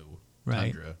little new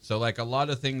Tundra. So like a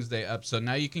lot of things they up. So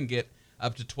now you can get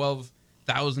up to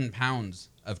 12,000 pounds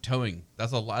of towing.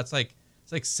 That's a lot. It's like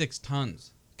 6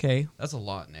 tons. Okay. That's a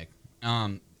lot, Nick.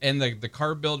 And the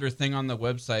car builder thing on the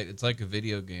website, it's like a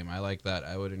video game. I like that.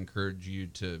 I would encourage you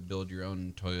to build your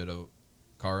own Toyota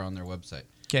car on their website.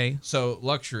 Okay. So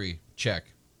luxury, check.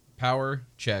 Power,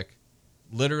 check.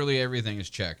 Literally everything is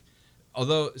check.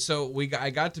 Although, I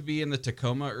got to be in the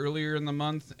Tacoma earlier in the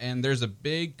month, and there's a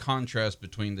big contrast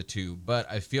between the two. But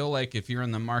I feel like if you're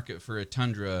in the market for a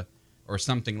Tundra or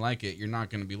something like it, you're not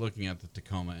going to be looking at the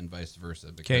Tacoma and vice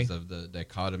versa because of the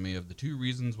dichotomy of the two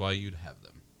reasons why you'd have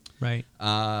them. Right.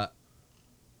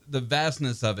 The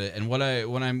vastness of it, and when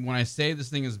I say this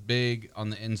thing is big on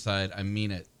the inside, I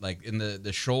mean it. Like in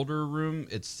the shoulder room,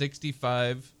 it's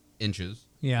 65 inches.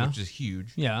 Yeah. Which is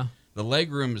huge. Yeah. The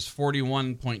leg room is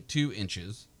 41.2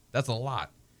 inches. That's a lot.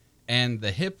 And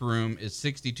the hip room is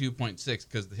 62.6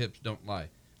 because the hips don't lie.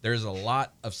 There's a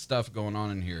lot of stuff going on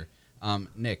in here.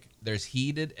 Nick, there's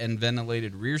heated and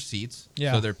ventilated rear seats,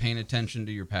 Yeah. so they're paying attention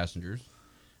to your passengers.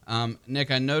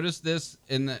 Nick, I noticed this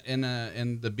in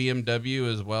the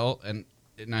BMW as well, and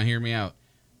now hear me out.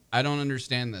 I don't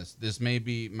understand this. This may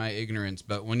be my ignorance,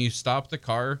 but when you stop the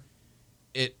car,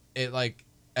 it like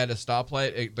at a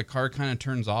stoplight, the car kind of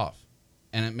turns off,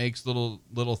 and it makes little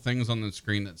things on the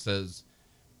screen that says,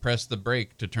 "Press the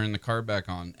brake to turn the car back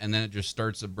on," and then it just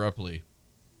starts abruptly.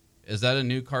 Is that a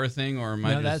new car thing, or am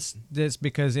I No, just... that's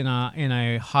because in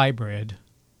a hybrid,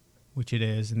 which it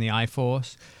is in the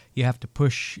iForce, you have to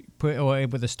or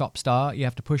with a stop start, you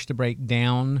have to push the brake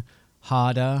down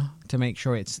harder to make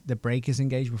sure the brake is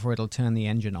engaged before it'll turn the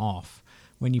engine off.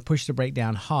 When you push the brake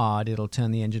down hard, it'll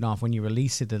turn the engine off. When you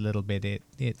release it a little bit,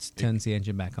 it turns the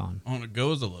engine back on. Oh, and it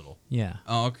goes a little. Yeah.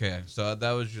 Oh, okay. So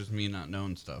that was just me not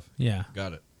knowing stuff. Yeah.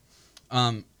 Got it.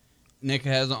 Nick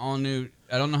has an all new,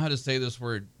 I don't know how to say this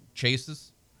word, chassis?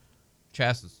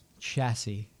 Chassis.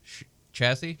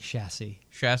 Chassis?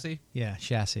 Chassis. Yeah,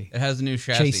 chassis. It has a new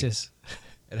chassis. Chases.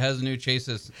 It has a new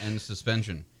chassis and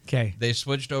suspension. Okay. They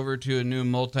switched over to a new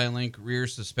multi-link rear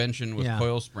suspension with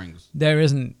coil springs. There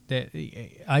isn't.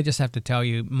 I just have to tell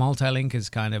you, multi-link is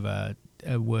kind of a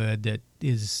word that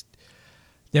is.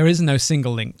 There is no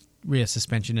single-link rear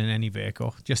suspension in any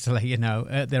vehicle. Just to let you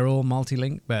know, they're all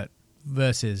multi-link, but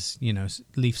versus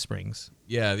leaf springs.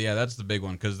 Yeah, that's the big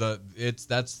one because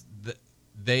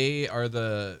they are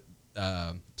the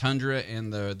Tundra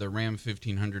and the Ram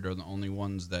 1500 are the only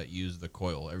ones that use the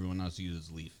coil. Everyone else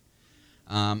uses leaf.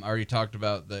 I already talked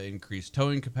about the increased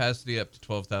towing capacity up to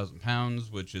 12,000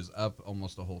 pounds, which is up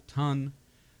almost a whole ton.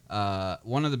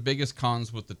 One of the biggest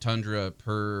cons with the Tundra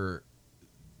per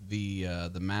the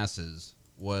masses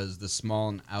was the small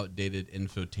and outdated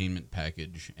infotainment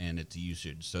package and its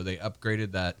usage. So they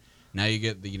upgraded that. Now you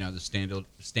get the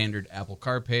standard Apple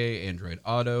CarPlay, Android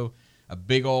Auto, a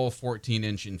big old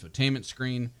 14-inch infotainment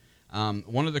screen.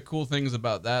 One of the cool things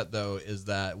about that, though, is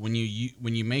that when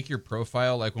you make your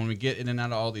profile, like when we get in and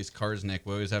out of all these cars, Nick,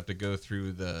 we always have to go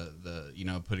through the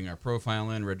putting our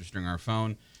profile in, registering our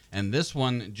phone. And this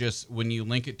one, just when you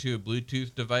link it to a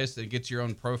Bluetooth device, it gets your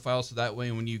own profile. So that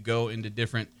way, when you go into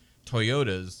different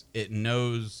Toyotas, it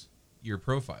knows your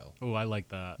profile. Oh, I like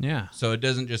that. Yeah. So it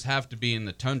doesn't just have to be in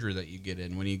the Tundra that you get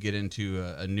in. When you get into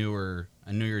a newer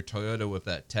Toyota with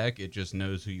that tech, it just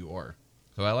knows who you are.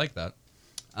 So I like that.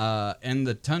 And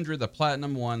the Tundra, the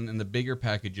Platinum one, and the bigger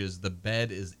packages, the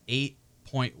bed is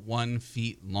 8.1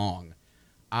 feet long.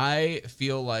 I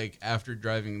feel like after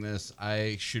driving this,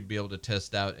 I should be able to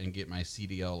test out and get my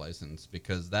CDL license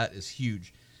because that is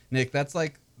huge. Nick, that's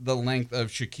like the length of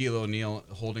Shaquille O'Neal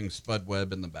holding Spud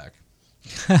Webb in the back.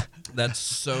 That's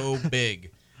so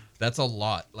big. That's a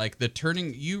lot. Like the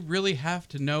turning, you really have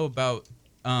to know about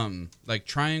like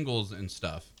triangles and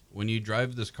stuff when you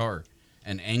drive this car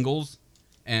and angles,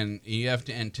 and you have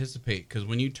to anticipate because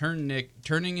when you turn, Nick,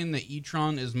 turning in the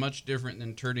e-tron is much different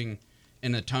than turning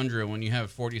in a Tundra when you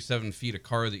have 47 feet of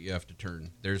car that you have to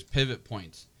turn. There's pivot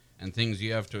points and things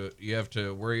you have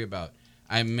to worry about.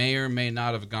 I may or may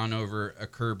not have gone over a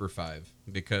curb or 5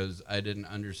 because I didn't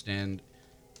understand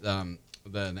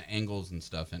the angles and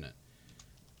stuff in it.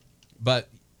 But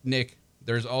Nick,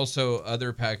 there's also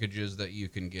other packages that you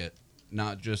can get,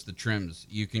 not just the trims.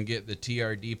 You can get the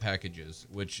TRD packages,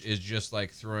 which is just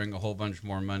like throwing a whole bunch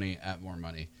more money at more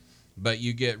money. But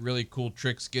you get really cool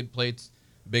trick skid plates,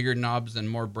 bigger knobs and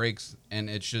more brakes, and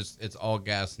it's all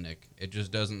gas, Nick. It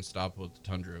just doesn't stop with the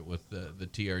Tundra with the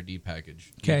TRD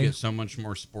package. Okay. You get so much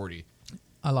more sporty.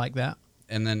 I like that.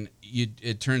 And then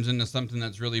it turns into something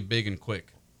that's really big and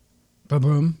quick.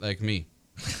 Boom. Like me.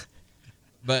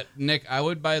 But Nick, I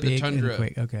would buy the Big Tundra. and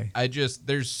quick. Okay.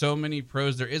 There's so many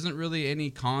pros. There isn't really any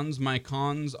cons. My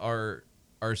cons are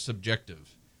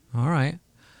subjective. All right.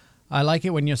 I like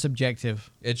it when you're subjective.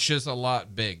 It's just a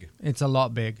lot big. It's a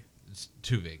lot big. It's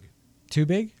too big. Too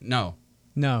big? No.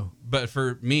 No. But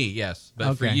for me, yes.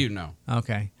 But for you, no.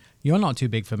 Okay. You're not too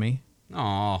big for me.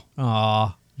 Aw.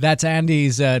 Aw. That's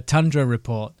Andy's Tundra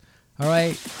report. All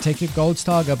right. Take your gold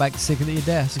star. Go back to sitting at your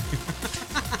desk.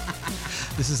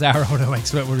 This is our auto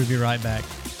expert. We'll be right back.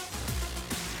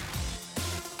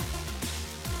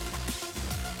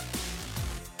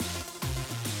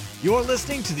 You're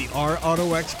listening to the Our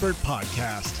Auto Expert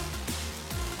podcast.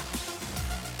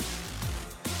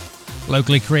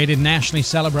 Locally created, nationally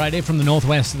celebrated from the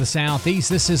northwest to the southeast,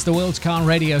 this is the World's Car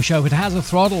Radio Show. If it has a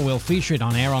throttle, we'll feature it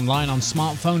on air, online, on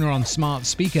smartphone, or on smart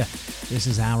speaker. This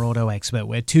is Our Auto Expert,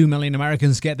 where 2 million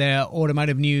Americans get their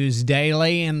automotive news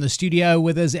daily. In the studio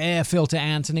with us, Air Filter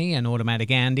Anthony and Automatic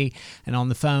Andy. And on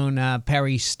the phone,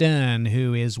 Perry Stern,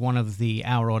 who is one of the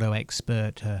Our Auto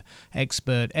Expert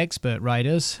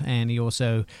writers. And he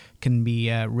also can be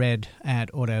read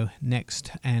at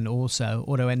AutoNext and also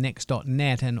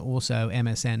AutoNext.net and also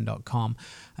MSN.com.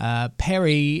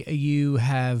 Perry, you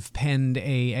have penned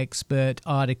a expert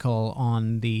article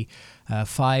on the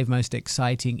 5 most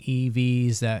exciting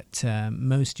EVs that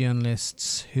most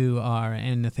journalists who are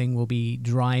in the thing will be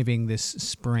driving this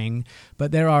spring.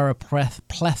 But there are a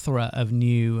plethora of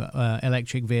new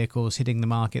electric vehicles hitting the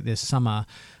market this summer.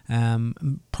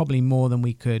 Probably more than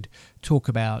we could talk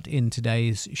about in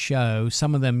today's show.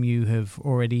 Some of them you have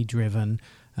already driven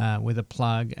with a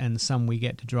plug, and some we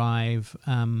get to drive.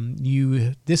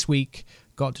 You this week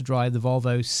got to drive the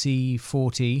Volvo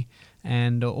C40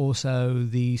 and also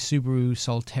the Subaru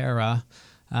Solterra.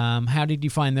 How did you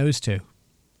find those two?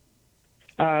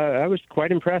 I was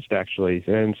quite impressed, actually.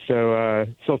 And so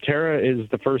Solterra is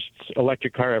the first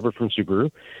electric car ever from Subaru.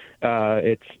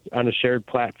 It's on a shared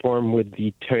platform with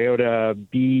the Toyota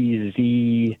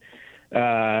BZ4X.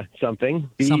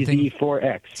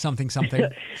 Something.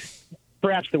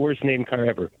 Perhaps the worst named car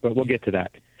ever, but we'll get to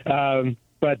that.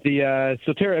 But the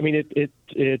Solterra, I mean,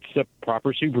 it's a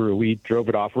proper Subaru. We drove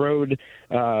it off-road.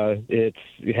 It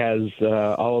has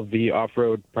all of the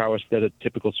off-road prowess that a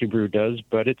typical Subaru does,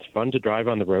 but it's fun to drive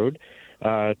on the road.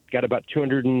 Got about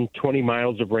 220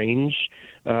 miles of range.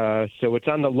 So it's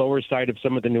on the lower side of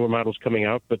some of the newer models coming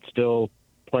out, but still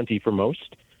plenty for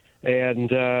most.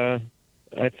 And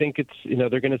I think it's,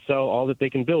 they're going to sell all that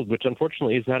they can build, which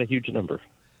unfortunately is not a huge number.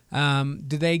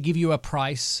 Did they give you a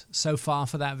price so far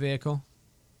for that vehicle?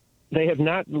 They have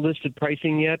not listed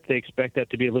pricing yet. They expect that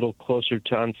to be a little closer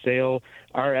to on sale.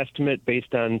 Our estimate,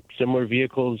 based on similar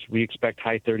vehicles, we expect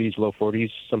high 30s, low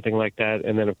 40s, something like that.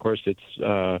 And then, of course, it's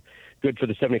good for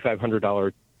the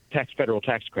 $7,500 federal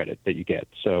tax credit that you get.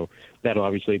 So that'll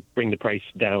obviously bring the price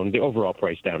down, the overall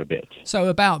price down a bit. So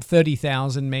about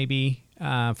 $30,000 maybe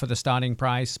for the starting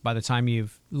price by the time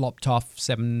you've lopped off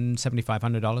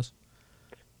 $7,500.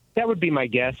 That would be my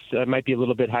guess. It might be a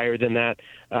little bit higher than that.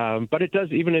 But it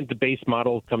does, even in the base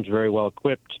model, comes very well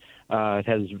equipped. It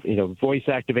has, voice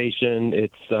activation.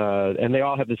 And they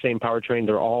all have the same powertrain.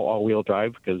 They're all-wheel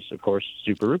drive because, of course,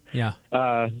 Subaru. Yeah.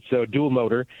 So dual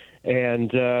motor. And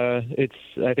it's,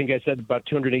 I think I said, about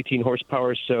 218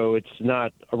 horsepower, so it's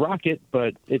not a rocket,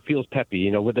 but it feels peppy.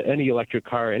 With any electric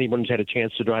car, anyone who's had a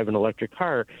chance to drive an electric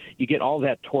car, you get all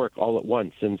that torque all at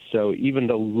once. And so even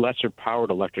the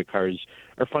lesser-powered electric cars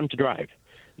are fun to drive.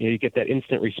 You get that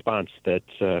instant response that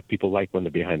people like when they're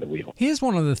behind the wheel. Here's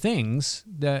one of the things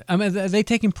that, are they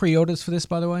taking pre-orders for this,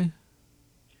 by the way?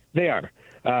 They are.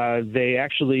 They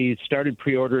actually started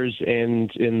pre-orders, and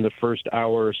in the first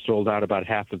hour sold out about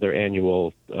half of their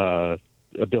annual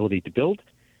ability to build.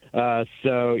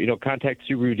 So, contact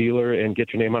Subaru dealer and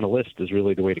get your name on a list is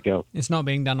really the way to go. It's not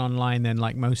being done online then,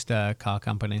 like most car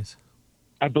companies.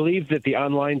 I believe that the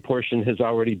online portion has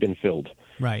already been filled.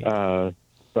 Right.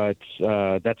 But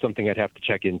that's something I'd have to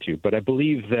check into. But I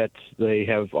believe that they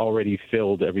have already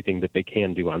filled everything that they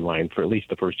can do online for at least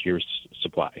the first year's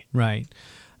supply. Right.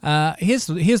 Here's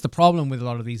the problem with a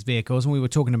lot of these vehicles, and we were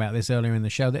talking about this earlier in the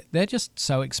show, that they're just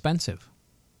so expensive.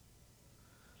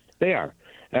 They are.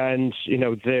 And,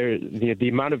 the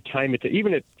amount of time,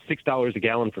 even at $6 a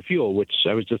gallon for fuel, which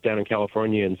I was just down in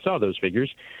California and saw those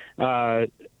figures,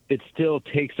 it still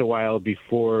takes a while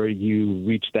before you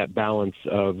reach that balance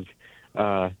of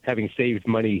having saved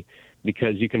money,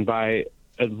 because you can buy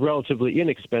a relatively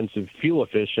inexpensive,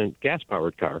 fuel-efficient,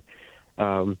 gas-powered car.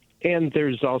 And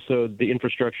there's also the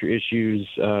infrastructure issues.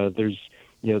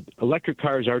 Electric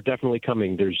cars are definitely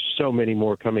coming. There's so many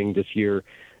more coming this year,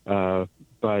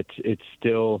 but it's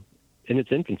still in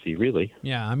its infancy, really.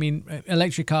 Yeah, I mean,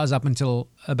 electric cars up until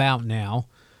about now,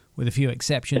 with a few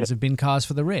exceptions, have been cars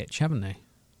for the rich, haven't they?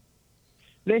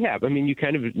 They have. I mean, you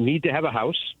kind of need to have a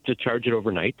house to charge it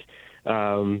overnight.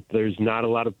 There's not a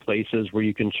lot of places where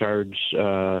you can charge.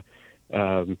 You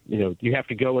have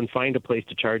to go and find a place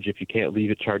to charge if you can't leave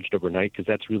it charged overnight, because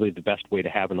that's really the best way to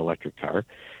have an electric car.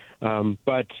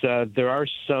 But there are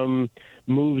some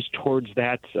moves towards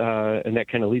that, and that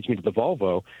kind of leads me to the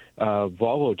Volvo.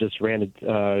 Volvo just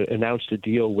announced a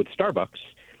deal with Starbucks.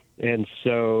 And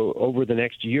so over the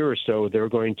next year or so, they're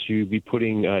going to be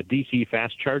putting DC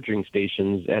fast charging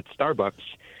stations at Starbucks,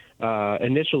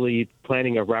 initially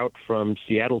planning a route from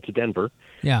Seattle to Denver.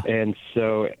 Yeah. And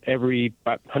so every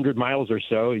 100 miles or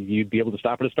so, you'd be able to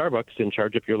stop at a Starbucks and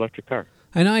charge up your electric car.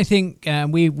 And I think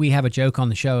we have a joke on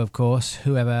the show, of course.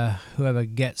 Whoever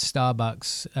gets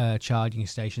Starbucks charging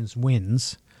stations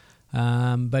wins.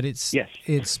 But it's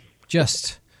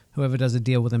just whoever does a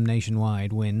deal with them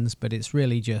nationwide wins. But it's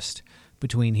really just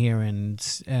between here and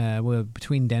we're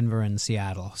between Denver and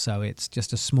Seattle, so it's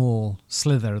just a small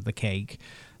slither of the cake.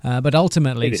 But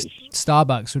ultimately,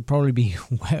 Starbucks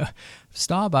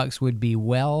would be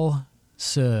well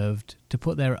served to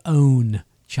put their own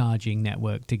charging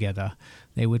network together.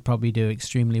 They would probably do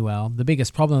extremely well. The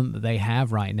biggest problem that they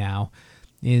have right now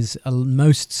is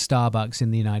most Starbucks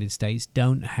in the United States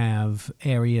don't have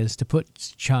areas to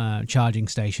put charging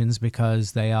stations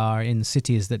because they are in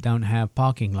cities that don't have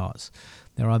parking lots.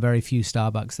 There are very few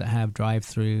Starbucks that have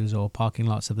drive-thrus or parking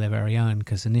lots of their very own,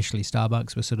 because initially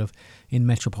Starbucks were sort of in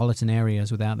metropolitan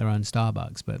areas without their own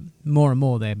Starbucks. But more and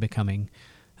more they're becoming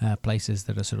places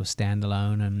that are sort of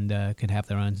standalone and could have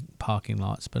their own parking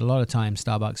lots. But a lot of times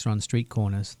Starbucks are on street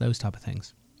corners, those type of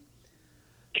things.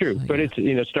 True, but it's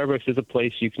Starbucks is a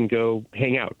place you can go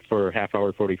hang out for a half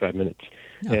hour, 45 minutes,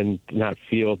 and not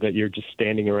feel that you're just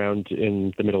standing around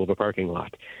in the middle of a parking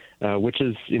lot, which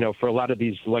is, for a lot of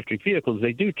these electric vehicles,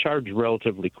 they do charge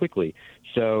relatively quickly.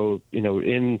 So,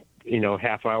 in,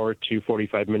 half hour to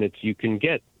 45 minutes, you can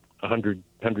get 100,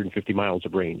 150 miles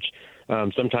of range.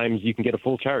 Sometimes you can get a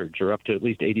full charge or up to at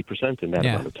least 80% in that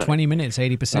amount of time. 20 minutes,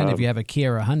 80% if you have a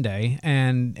Kia or a Hyundai.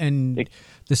 And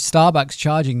the Starbucks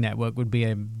charging network would be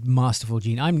a masterful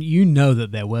genius. You know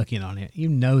that they're working on it.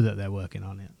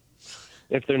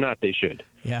 If they're not, they should.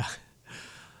 Yeah.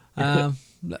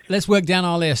 Let's work down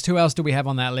our list. Who else do we have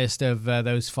on that list of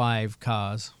those 5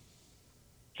 cars?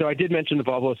 So I did mention the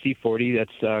Volvo C40.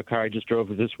 That's a car I just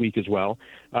drove this week as well.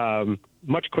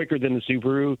 Much quicker than the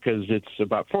Subaru because it's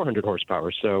about 400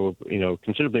 horsepower, so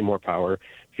considerably more power.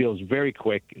 Feels very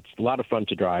quick. It's a lot of fun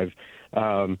to drive,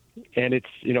 and it's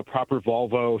proper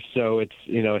Volvo. So it's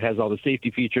it has all the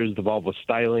safety features, the Volvo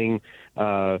styling.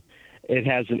 It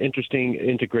has an interesting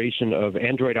integration of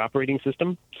Android operating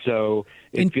system, so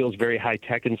it feels very high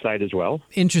tech inside as well.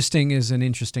 Interesting is an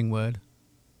interesting word.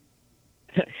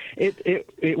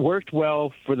 It worked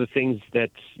well for the things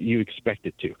that you expect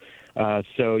it to.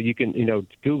 So you can,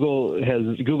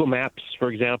 Google Maps,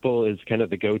 for example, is kind of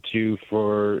the go-to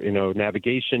for,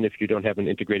 navigation. If you don't have an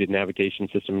integrated navigation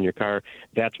system in your car,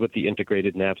 that's what the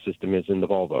integrated nav system is in the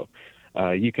Volvo.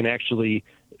 You can actually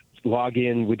log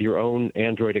in with your own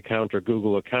Android account or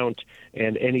Google account,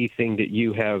 and anything that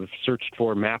you have searched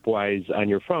for map-wise on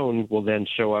your phone will then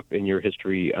show up in your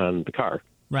history on the car.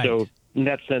 Right. So in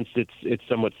that sense, it's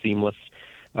somewhat seamless.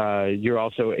 You're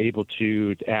also able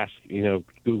to ask,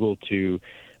 Google to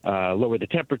lower the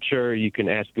temperature. You can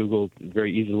ask Google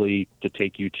very easily to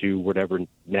take you to whatever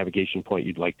navigation point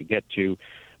you'd like to get to.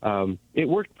 It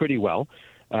worked pretty well.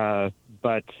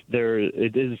 But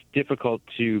it is difficult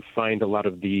to find a lot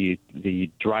of the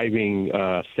driving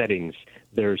settings.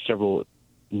 There are several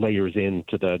layers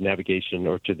into the navigation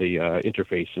or to the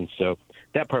interface, and so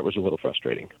that part was a little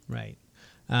frustrating. Right.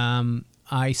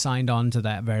 I signed on to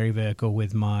that very vehicle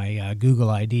with my Google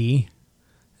ID,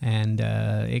 and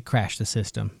it crashed the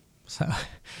system. So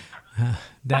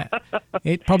that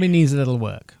it probably needs a little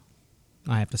work,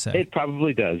 I have to say. It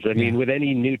probably does. I mean, with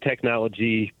any new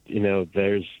technology,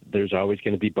 there's always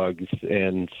going to be bugs,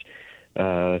 and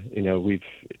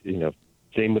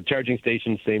same with charging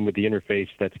stations, same with the interface.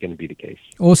 That's going to be the case.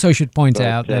 Also, should point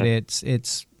out that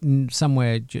it's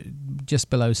somewhere just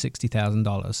below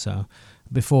 $60,000, so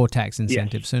before tax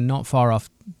incentives, so not far off,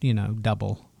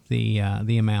 double the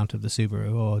amount of the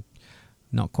Subaru, or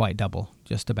not quite double,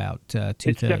 just about two-thirds.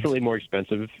 It's definitely more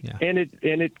expensive, and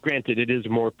it granted, it is a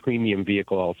more premium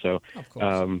vehicle also. Of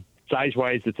course.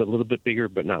 Size-wise, it's a little bit bigger,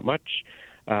 but not much.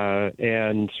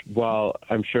 And while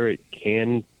I'm sure it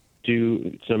can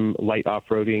do some light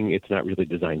off-roading, it's not really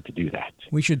designed to do that.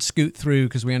 We should scoot through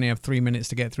because we only have 3 minutes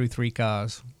to get through 3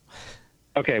 cars.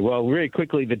 Okay, well, very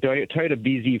quickly, the Toyota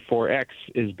BZ4X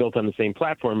is built on the same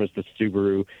platform as the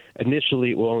Subaru.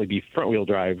 Initially, it will only be front-wheel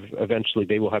drive. Eventually,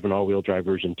 they will have an all-wheel drive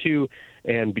version too.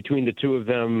 And between the two of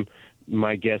them,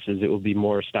 my guess is it will be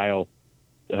more style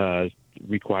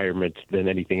requirements than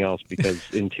anything else, because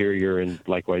interior and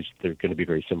likewise, they're going to be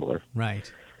very similar.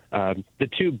 Right. The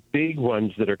two big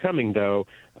ones that are coming, though,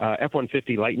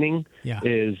 F-150 Lightning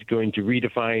is going to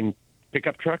redefine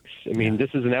pickup trucks. I mean, this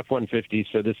is an F-150,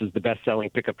 so this is the best-selling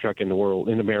pickup truck in the world,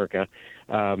 in America.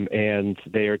 And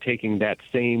they are taking that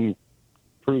same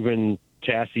proven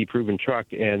chassis, proven truck,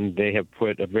 and they have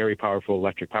put a very powerful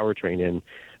electric powertrain in.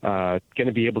 Going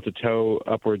to be able to tow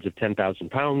upwards of 10,000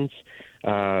 pounds,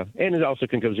 and it also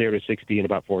can go 0 to 60 in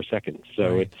about 4 seconds.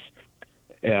 So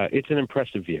it's an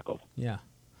impressive vehicle. Yeah.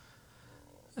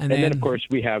 And then, of course,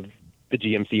 we have the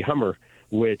GMC Hummer,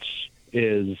 which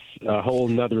is a whole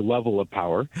nother level of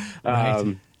power.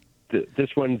 Right.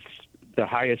 This one's the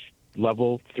highest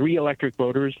level, 3 electric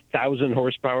motors, 1,000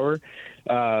 horsepower,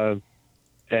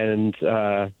 and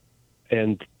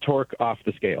torque off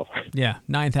the scale. Yeah,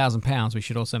 9,000 pounds. We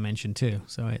should also mention too.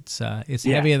 So it's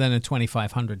Yeah. heavier than a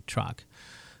 2,500 truck,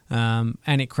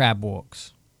 and it crab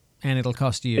walks, and it'll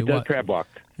cost you It does crab walk.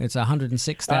 It's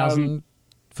 106,000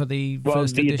 for the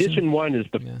first edition. The edition one is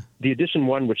the edition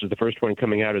one, which is the first one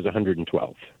coming out, is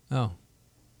 112. Oh,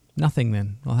 nothing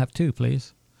then. I'll have 2,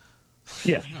 please.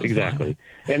 Yes, exactly.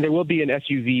 And there will be an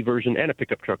SUV version and a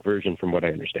pickup truck version, from what I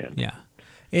understand. Yeah.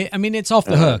 It's off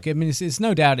the hook. I mean, it's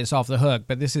no doubt it's off the hook,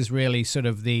 but this is really sort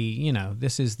of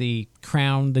this is the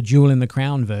crown, the jewel in the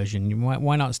crown version.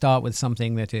 Why not start with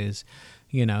something that is,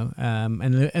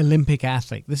 an Olympic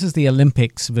athlete? This is the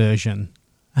Olympics version,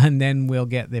 and then we'll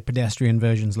get the pedestrian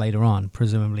versions later on,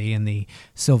 presumably in the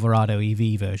Silverado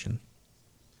EV version.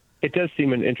 It does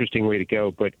seem an interesting way to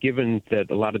go, but given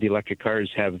that a lot of the electric cars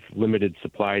have limited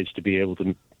supplies to be able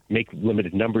to make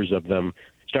limited numbers of them,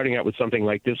 starting out with something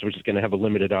like this, which is going to have a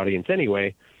limited audience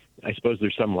anyway, I suppose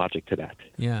there's some logic to that.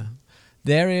 Yeah.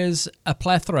 There is a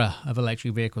plethora of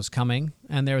electric vehicles coming,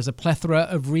 and there is a plethora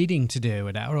of reading to do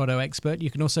at Our Auto Expert. You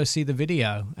can also see the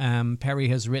video. Perry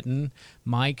has written,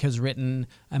 Mike has written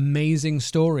amazing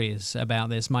stories about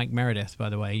this. Mike Meredith, by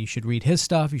the way. You should read his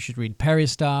stuff. You should read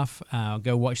Perry's stuff.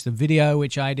 Go watch the video,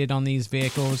 which I did on these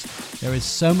vehicles. There is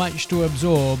so much to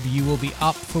absorb. You will be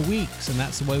up for weeks, and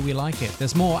that's the way we like it.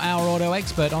 There's more Our Auto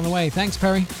Expert on the way. Thanks,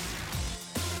 Perry.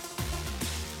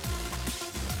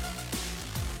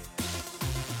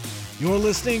 You're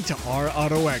listening to Our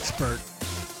Auto Expert.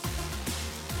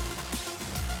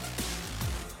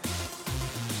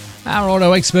 Our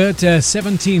Auto Expert,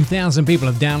 17,000 people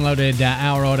have downloaded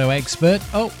Our Auto Expert.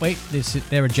 Oh, wait,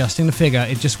 they're adjusting the figure.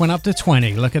 It just went up to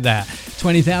 20. Look at that.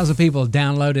 20,000 people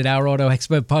downloaded Our Auto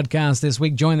Expert podcast this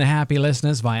week. Join the happy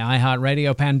listeners via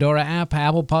iHeartRadio, Pandora app,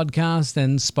 Apple Podcast,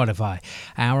 and Spotify.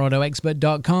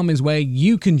 OurAutoExpert.com is where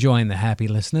you can join the happy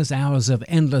listeners. Hours of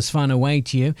endless fun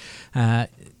await you.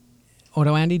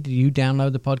 Auto Andy, did you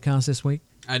download the podcast this week?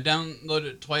 I download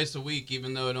it twice a week,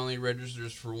 even though it only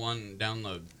registers for one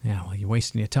download. Yeah, well, you're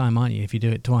wasting your time, aren't you, if you do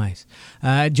it twice?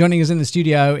 Joining us in the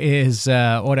studio is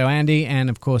Auto Andy and,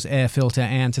 of course, Air Filter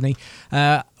Anthony.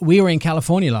 We were in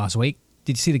California last week.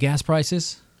 Did you see the gas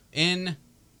prices? Insane.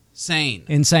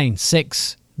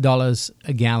 $6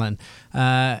 a gallon.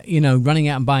 Running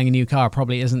out and buying a new car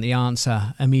probably isn't the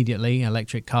answer immediately.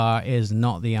 Electric car is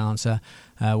not the answer.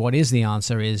 What is the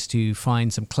answer is to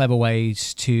find some clever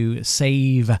ways to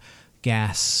save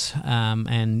gas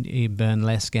and burn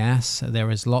less gas.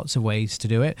 There is lots of ways to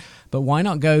do it, but why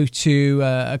not go to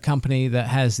a company that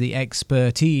has the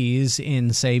expertise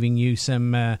in saving you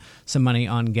some money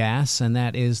on gas, and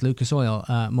that is Lucas Oil.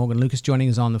 Morgan Lucas joining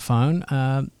us on the phone.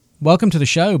 Welcome to the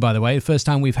show, by the way. The first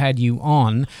time we've had you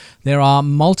on. There are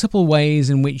multiple ways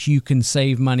in which you can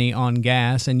save money on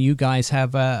gas, and you guys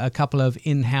have a couple of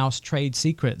in-house trade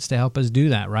secrets to help us do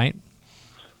that, right?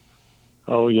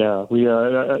 Oh, yeah. We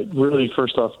really,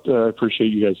 first off, appreciate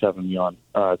you guys having me on.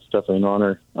 It's definitely an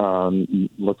honor.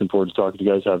 Looking forward to talking to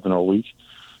you guys. Have been all week.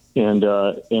 And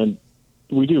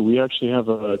we do. We actually have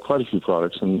quite a few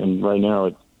products, and right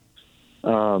now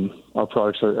our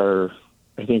products are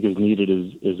I think as needed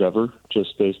as ever,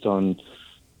 just based on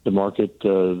the market,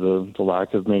 the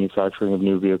lack of manufacturing of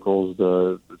new vehicles,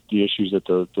 the issues that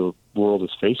the world is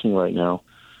facing right now.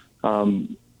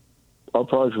 Our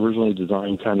products were originally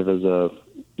designed kind of as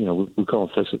we call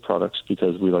them fix-it products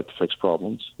because we like to fix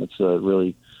problems. It's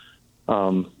really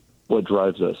what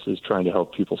drives us is trying to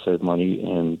help people save money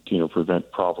and,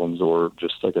 prevent problems or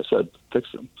just, like I said, fix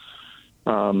them.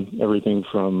 Everything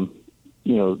from,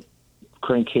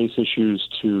 crankcase issues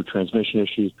to transmission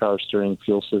issues, power steering,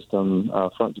 fuel system,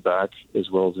 front to back,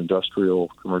 as well as industrial,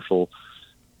 commercial,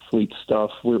 fleet stuff.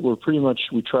 We're pretty much,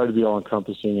 we try to be all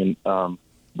encompassing, and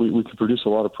we can produce a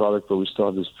lot of product, but we still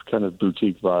have this kind of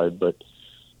boutique vibe. But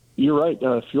you're right,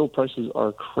 fuel prices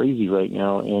are crazy right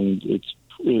now, and it's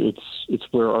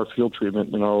where our fuel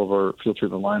treatment and all of our fuel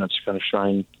treatment lineups kind of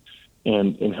shine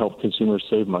and help consumers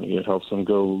save money. It helps them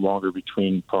go longer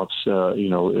between pumps,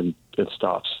 and it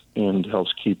stops, and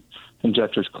helps keep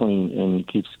injectors clean and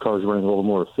keeps cars running a little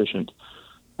more efficient.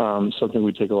 Something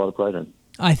we take a lot of pride in.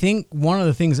 I think one of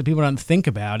the things that people don't think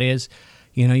about is,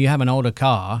 you have an older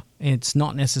car. It's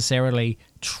not necessarily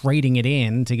trading it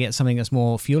in to get something that's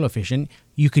more fuel efficient.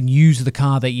 You can use the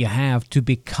car that you have to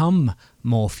become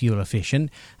more fuel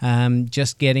efficient.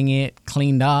 Just getting it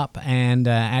cleaned up and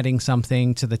adding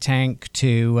something to the tank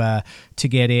to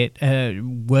get it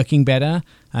working better.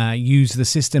 Use the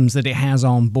systems that it has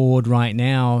on board right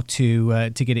now to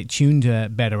get it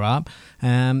tuned better up.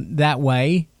 That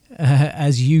way,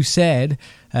 as you said,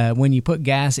 when you put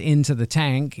gas into the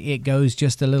tank, it goes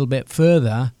just a little bit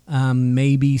further,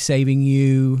 maybe saving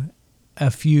you a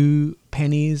few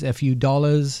pennies, a few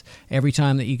dollars every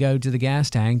time that you go to the gas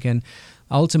tank. And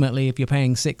ultimately, if you're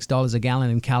paying $6 a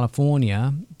gallon in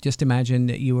California, just imagine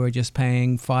that you were just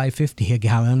paying $5.50 a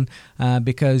gallon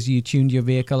because you tuned your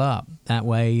vehicle up. That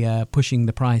way, pushing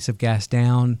the price of gas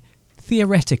down,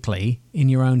 theoretically, in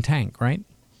your own tank, right?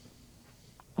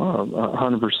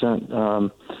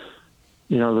 100%.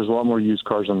 There's a lot more used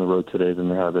cars on the road today than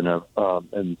there have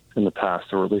been in the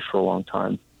past, or at least for a long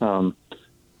time.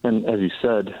 And as you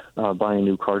said, buying a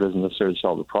new car doesn't necessarily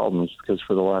solve the problems, because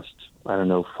for the last,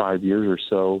 5 years or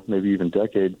so, maybe even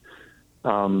decade,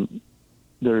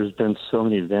 there's been so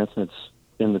many advancements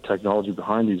in the technology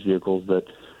behind these vehicles that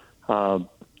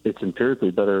it's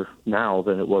empirically better now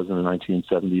than it was in the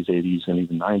 1970s, 80s, and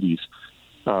even 90s.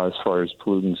 As far as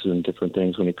pollutants and different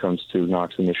things when it comes to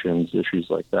NOx emissions, issues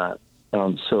like that.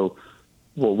 So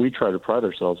what we try to pride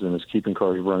ourselves in is keeping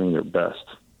cars running their best.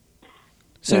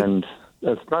 And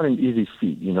that's not an easy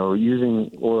feat,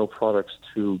 using oil products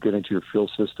to get into your fuel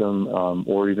system,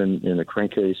 or even in a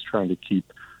crankcase, trying to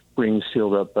keep rings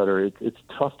sealed up better. It's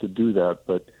tough to do that,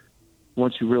 but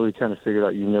once you really kind of figure it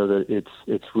out, that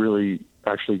it's really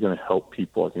actually going to help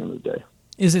people at the end of the day.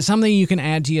 Is it something you can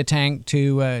add to your tank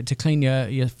to clean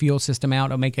your fuel system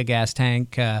out, or make a gas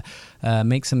tank,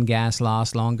 make some gas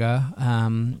last longer,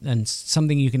 and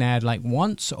something you can add like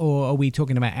once, or are we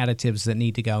talking about additives that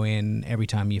need to go in every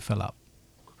time you fill up?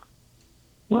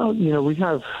 Well, we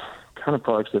have kind of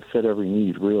products that fit every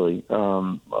need, really.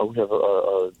 We have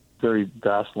a very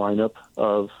vast lineup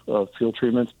of fuel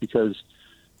treatments because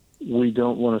we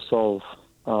don't want to solve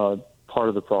part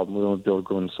of the problem. We want to be able to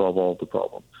go and solve all of the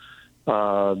problem.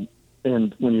 And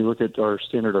when you look at our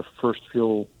standard, our first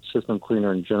fuel system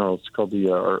cleaner in general, it's called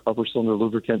our upper cylinder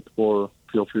lubricant, or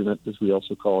fuel treatment, as we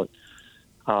also call it.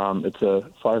 It's a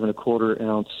 5 1/4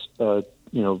 ounce,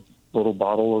 little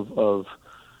bottle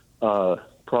of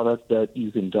product that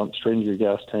you can dump straight into your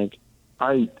gas tank.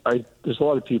 There's a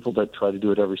lot of people that try to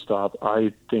do it every stop.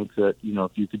 I think that,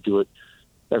 if you could do it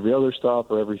every other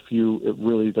stop or every few, it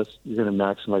really does, you're going to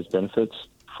maximize benefits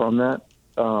from that.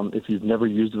 If you've never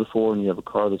used it before and you have a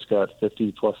car that's got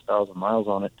 50,000+ miles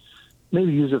on it,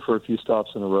 maybe use it for a few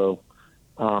stops in a row.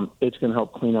 It's going to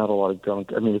help clean out a lot of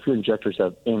gunk. I mean, if your injectors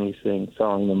have anything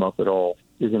fouling them up at all,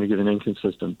 you're going to get an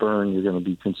inconsistent burn. You're going to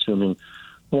be consuming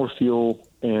more fuel,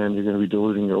 and you're going to be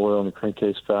diluting your oil in the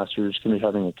crankcase faster. You're just going to be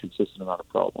having a consistent amount of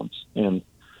problems. And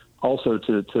also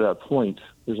to that point,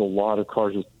 there's a lot of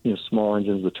cars with small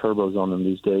engines with turbos on them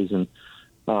these days, and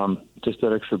just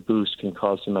that extra boost can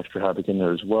cause some extra havoc in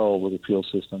there as well with the fuel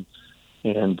system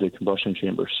and the combustion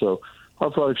chamber. So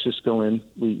our products just go in,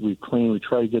 we clean, we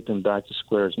try to get them back to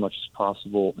square as much as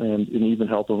possible, and even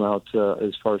help them out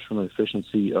as far as from the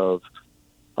efficiency of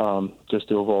just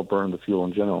the overall burn of the fuel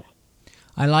in general.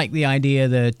 I like the idea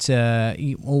that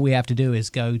all we have to do is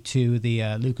go to the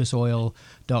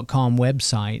lucasoil.com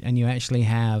website, and you actually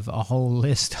have a whole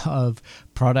list of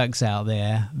products out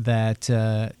there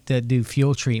that do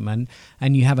fuel treatment,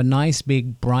 and you have a nice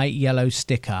big bright yellow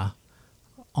sticker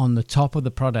on the top of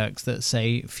the products that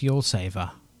say fuel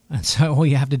saver. And so all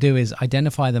you have to do is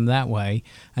identify them that way,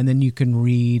 and then you can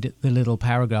read the little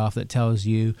paragraph that tells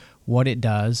you what it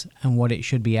does and what it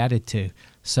should be added to.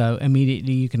 So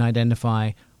immediately you can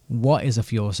identify what is a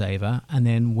fuel saver and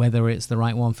then whether it's the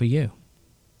right one for you.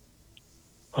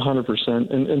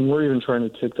 100%. And we're even trying to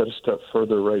take that a step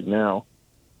further right now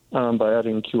by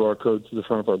adding QR codes to the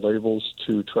front of our labels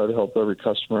to try to help every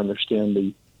customer understand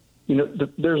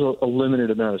there's a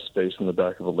limited amount of space in the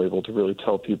back of a label to really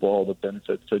tell people all the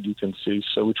benefits that you can see.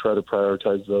 So we try to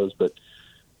prioritize those, but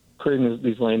creating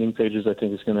these landing pages, I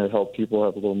think, is going to help people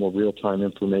have a little more real-time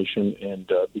information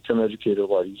and become educated a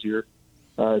lot easier.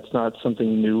 It's not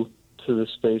something new to this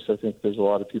space. I think there's a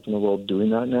lot of people in the world doing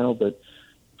that now, but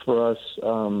for us,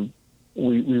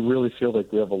 we really feel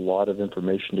like we have a lot of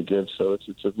information to give, so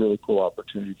it's a really cool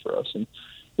opportunity for us. And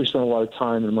we spend a lot of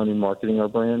time and money marketing our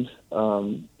brand,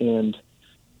 and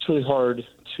it's really hard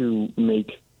to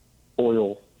make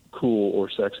oil cool or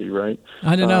sexy, right?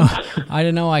 I don't know. I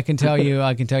don't know. I can tell you,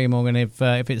 Morgan. If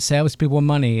it saves people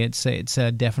money, it's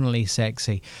definitely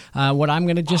sexy. What I'm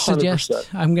going to just suggest,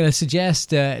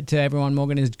 100%. To everyone,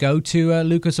 Morgan, is go to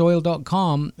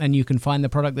lucasoil.com and you can find the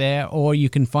product there, or you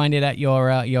can find it at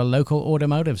your local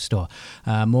automotive store.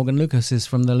 Morgan Lucas is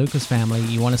from the Lucas family.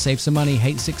 You want to save some money?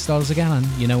 Hate $6 a gallon?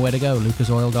 You know where to go.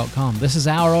 lucasoil.com. This is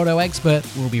Our Auto Expert.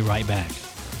 We'll be right back.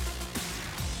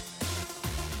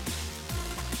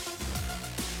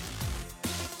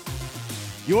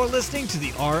 You're listening to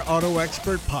the Our Auto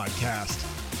Expert podcast.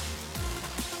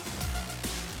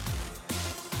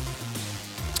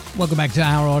 Welcome back to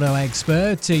Our Auto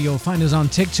Expert. You'll find us on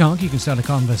TikTok. You can start a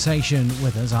conversation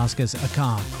with us, ask us a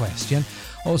car question.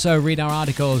 Also, read our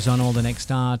articles on all the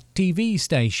Nexstar TV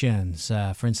stations.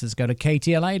 For instance, go to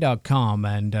ktla.com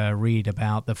and read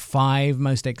about the 5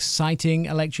 most exciting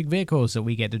electric vehicles that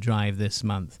we get to drive this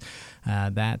month.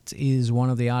 That is one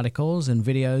of the articles and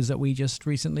videos that we just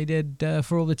recently did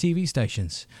for all the TV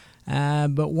stations.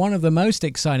 But one of the most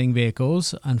exciting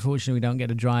vehicles, unfortunately we don't get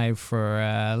to drive for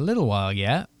a little while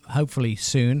yet, hopefully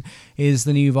soon, is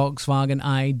the new Volkswagen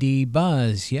ID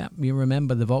Buzz. Yep, you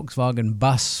remember the Volkswagen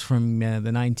bus from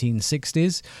the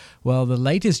 1960s. Well, the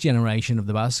latest generation of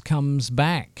the bus comes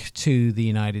back to the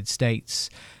United States,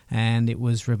 and it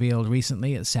was revealed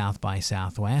recently at South by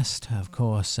Southwest. Of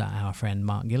course, our friend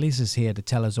Mark Gillies is here to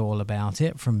tell us all about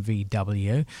it from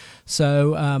VW.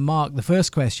 So, Mark, the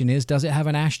first question is, does it have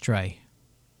an ashtray?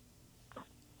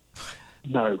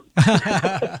 No.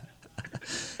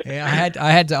 Yeah,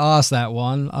 I had to ask that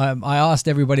one. I asked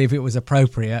everybody if it was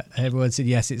appropriate. Everyone said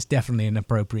yes, it's definitely an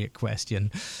appropriate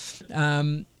question.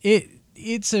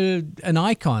 It's an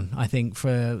icon, I think,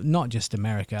 for not just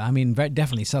America. I mean,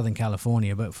 definitely Southern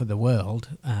California, but for the world.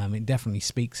 It definitely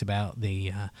speaks about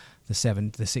the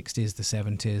 60s, the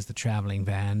 70s, the traveling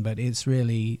van. But it's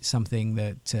really something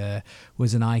that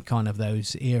was an icon of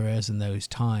those eras and those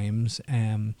times.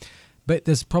 But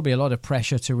there's probably a lot of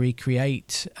pressure to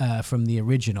recreate from the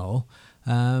original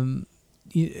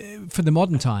for the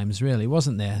modern times, really,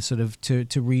 wasn't there? Sort of to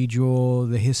redraw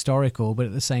the historical, but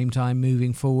at the same time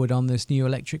moving forward on this new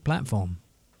electric platform.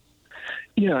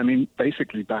 Yeah, I mean,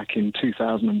 basically back in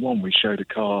 2001, we showed a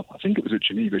car, I think it was a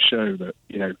Geneva show that,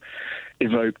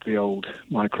 evoked the old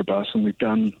microbus, and we've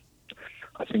done,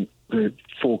 I think, the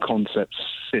 4 concepts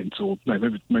since, or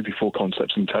maybe 4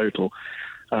 concepts in total.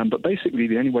 But basically,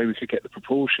 the only way we could get the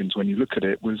proportions when you look at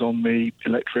it was on the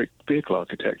electric vehicle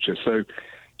architecture. So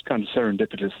it's kind of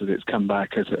serendipitous that it's come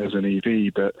back as an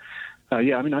EV. But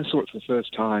Yeah, I mean, I saw it for the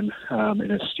first time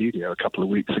in a studio a couple of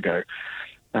weeks ago,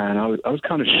 and I was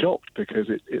kind of shocked because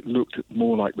it looked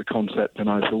more like the concept than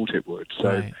I thought it would. So,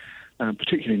 Right.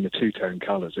 Particularly in the two-tone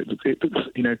colours, it looks,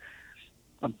 you know,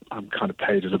 I'm kind of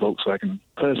paid as a Volkswagen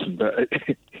person, but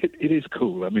it is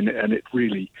cool. I mean, and it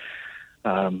really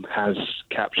has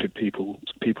captured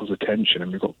people's attention,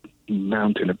 and we've got a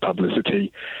mountain of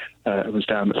publicity. It was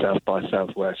down at South by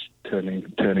Southwest, turning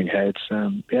heads.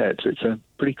 Yeah, it's a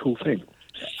pretty cool thing.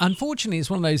 Unfortunately, it's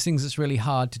one of those things that's really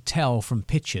hard to tell from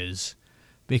pictures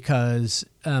because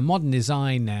modern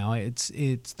design now, it's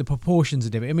the proportions are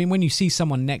different. I mean, when you see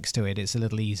someone next to it, it's a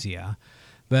little easier,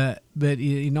 but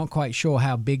you're not quite sure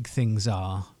how big things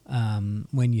are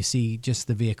when you see just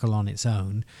the vehicle on its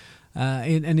own.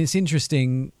 And it's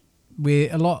interesting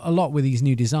with a lot with these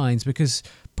new designs because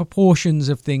proportions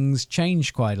of things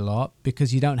change quite a lot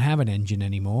because you don't have an engine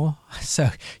anymore. So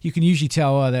you can usually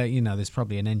tell that there's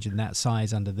probably an engine that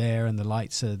size under there and the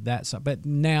lights are that size. But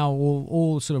now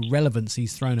all sort of relevancy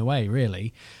is thrown away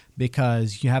really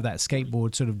because you have that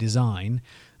skateboard sort of design,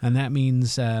 and that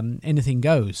means anything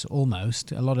goes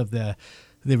almost. A lot of the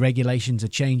regulations are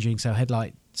changing, so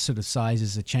headlight sort of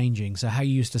sizes are changing. So how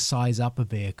you used to size up a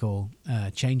vehicle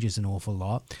changes an awful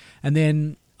lot. And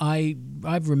then I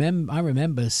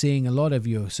remember seeing a lot of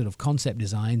your sort of concept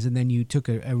designs, and then you took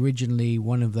originally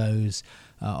one of those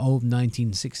old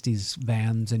 1960s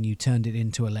vans and you turned it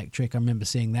into electric. I remember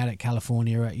seeing that at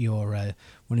California at your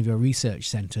one of your research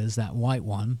centers, that white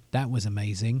one. That was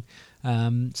amazing.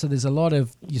 So there's a lot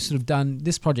of you sort of done.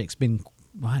 This project's been,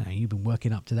 I don't know, you've been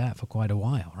working up to that for quite a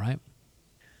while, right?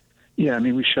 Yeah, I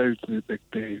mean, we showed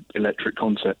the electric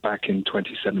concept back in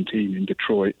 2017 in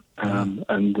Detroit, and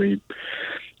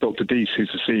Dr. Deese,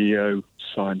 who's the CEO,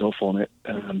 signed off on it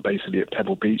basically at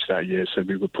Pebble Beach that year, so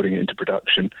we were putting it into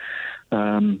production.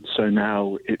 So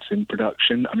now it's in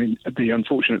production. I mean, the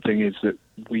unfortunate thing is that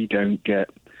we don't get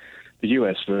the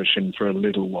US version for a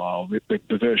little while.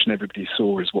 The version everybody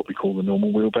saw is what we call the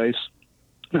normal wheelbase.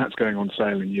 That's going on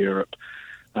sale in Europe.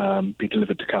 Be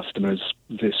delivered to customers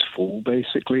this fall,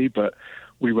 basically, but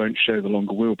we won't show the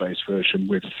longer wheelbase version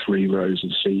with 3 rows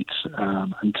of seats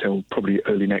until probably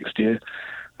early next year,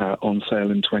 on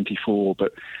sale in 24.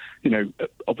 But,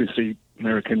 obviously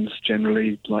Americans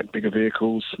generally like bigger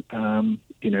vehicles, and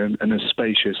as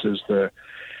spacious as the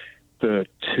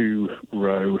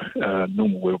 2-row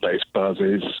normal wheelbase Buzz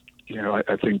is,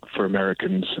 I think for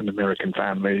Americans and American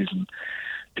families and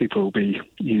people will be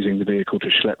using the vehicle to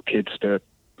schlep kids to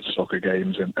soccer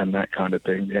games and that kind of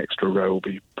thing. The extra row will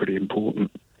be pretty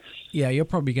important. Yeah, you're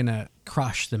probably going to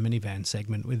crush the minivan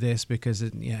segment with this because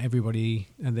everybody,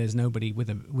 and there's nobody with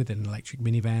an electric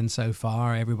minivan so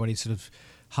far. Everybody's sort of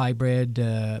hybrid,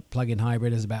 plug-in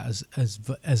hybrid is about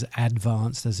as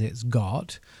advanced as it's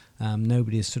got.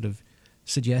 Nobody's sort of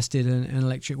suggested an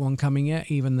electric one coming yet,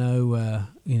 even though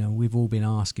we've all been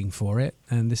asking for it,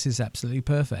 and this is absolutely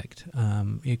perfect.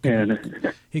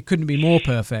 It couldn't be more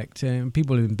perfect.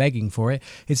 People have been begging for it.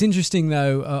 It's interesting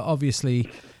though. Obviously,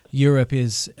 Europe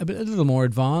is a little more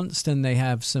advanced, and they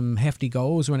have some hefty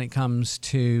goals when it comes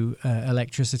to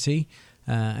electricity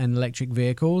and electric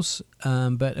vehicles.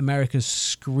 But America's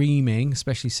screaming,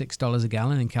 especially $6 a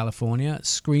gallon in California,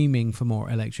 screaming for more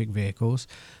electric vehicles.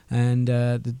 And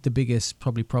the biggest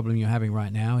probably problem you're having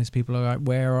right now is people are like,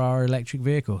 where are electric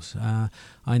vehicles?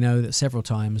 I know that several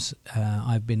times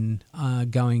I've been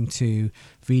going to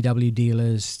VW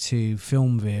dealers to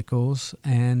film vehicles,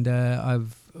 and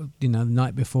the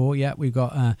night before, we've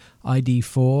got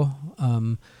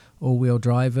ID4 all-wheel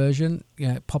drive version.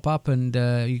 Pop up and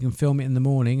you can film it in the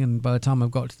morning, and by the time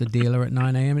I've got to the dealer at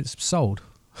 9 a.m. it's sold.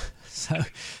 So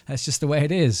that's just the way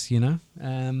it is,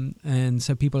 and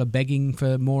so people are begging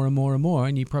for more and more and more,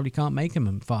 and you probably can't make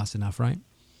them fast enough, right?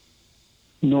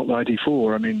 Not the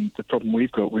ID4. I mean, the problem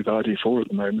we've got with ID4 at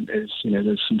the moment is,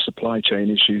 there's some supply chain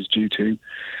issues due to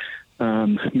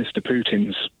Mr.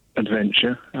 Putin's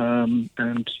adventure, and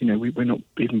we're not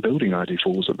even building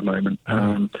ID4s at the moment.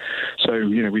 So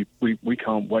we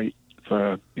can't wait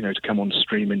for to come on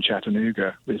stream in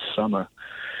Chattanooga this summer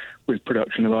with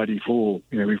production of ID4.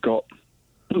 We've got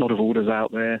a lot of orders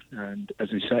out there, and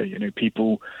as we say,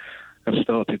 people have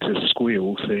started to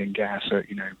squeal seeing gas at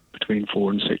between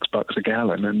 $4 and $6 a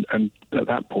gallon, and at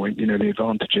that point, the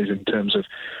advantages in terms of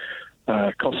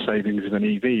cost savings of an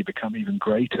EV become even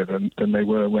greater than they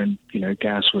were when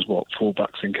gas was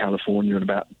 $4 in California and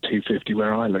about $2.50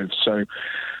 where I live. So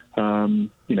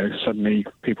suddenly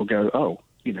people go,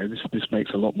 this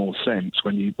makes a lot more sense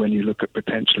when you look at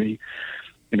potentially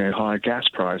higher gas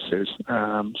prices.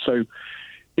 So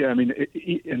yeah, I mean,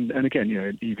 and again,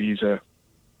 EVs are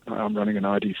I'm running an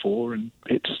ID4, and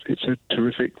it's a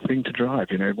terrific thing to drive.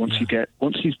 Once you get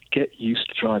used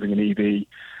to driving an EV,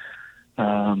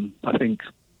 I think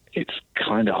it's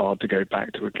kind of hard to go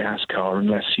back to a gas car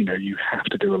unless you have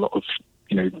to do a lot of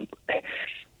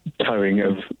towing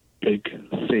of big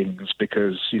things,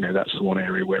 because that's the one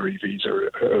area where EVs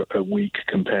are weak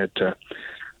compared to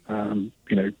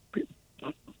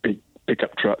big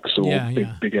pickup trucks or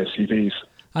big SUVs.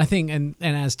 I think, and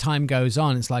as time goes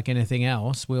on, it's like anything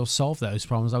else, we'll solve those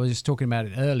problems. I was just talking about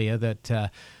it earlier that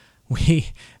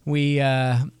I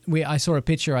saw a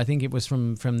picture, I think it was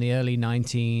from the early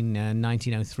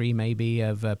 1903 maybe,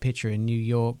 of a picture in New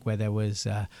York where there was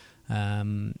a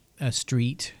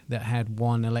street that had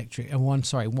one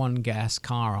gas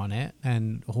car on it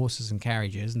and horses and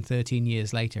carriages, and 13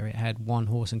 years later it had one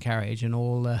horse and carriage and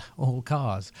all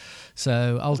cars.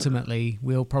 So ultimately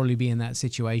we'll probably be in that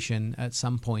situation at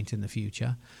some point in the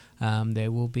future.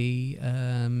 There will be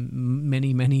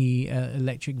many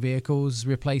electric vehicles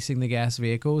replacing the gas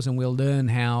vehicles, and we'll learn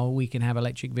how we can have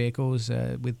electric vehicles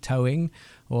with towing,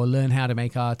 or learn how to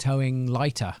make our towing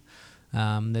lighter.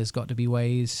 There's got to be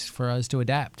ways for us to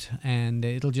adapt, and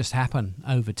it'll just happen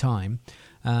over time.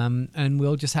 And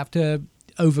we'll just have to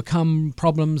overcome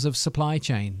problems of supply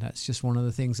chain. That's just one of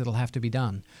the things that'll have to be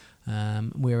done.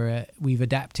 We've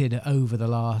adapted over the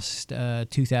last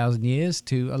 2,000 years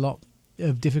to a lot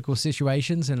of difficult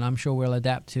situations, and I'm sure we'll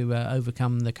adapt to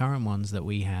overcome the current ones that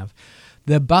we have.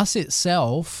 The bus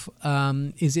itself,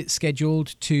 is it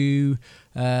scheduled to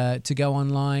go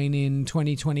online in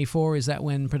 2024? Is that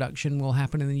when production will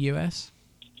happen in the US?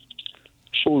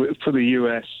 For the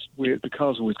US, the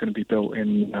car's always going to be built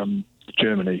in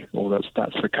Germany, or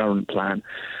that's the current plan.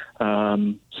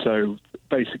 So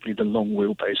basically, the long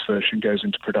wheelbase version goes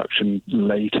into production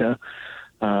later.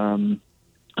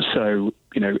 So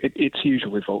it's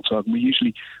usual with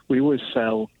Volkswagen. We always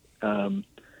sell,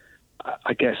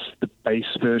 I guess, the base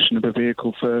version of a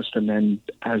vehicle first, and then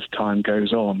as time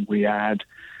goes on, we add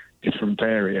different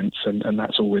variants, and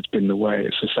that's always been the way.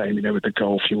 It's the same, with the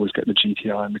Golf, you always get the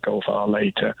GTI and the Golf R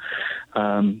later.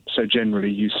 So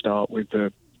generally, you start with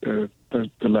the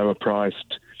lower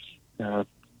priced,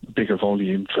 bigger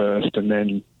volume first, and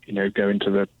then go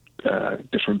into the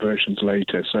different versions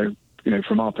later. So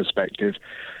from our perspective,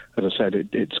 as I said,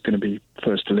 it's going to be,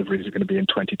 first deliveries are going to be in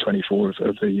 2024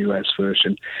 of the US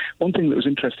version. One thing that was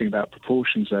interesting about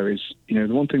proportions, though, is, the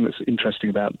one thing that's interesting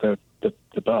about the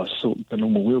bus, or the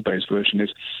normal wheelbase version,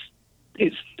 is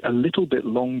it's a little bit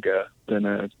longer than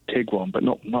a Tiguan, but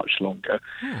not much longer.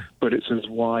 But it's as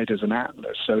wide as an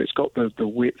Atlas. So it's got the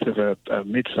width of a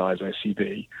mid-size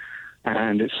SUV,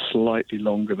 and it's slightly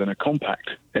longer than a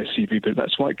compact SUV, but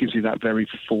that's why it gives you that very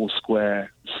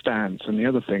four-square stance. And the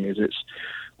other thing is, it's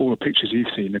all the pictures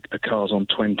you've seen are cars on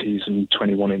 20s and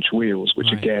 21-inch wheels,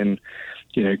 which again,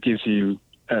 gives you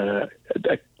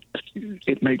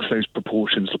it makes those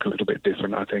proportions look a little bit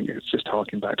different. I think it's just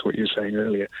harking back to what you were saying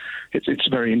earlier. It's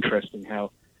very interesting how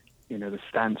the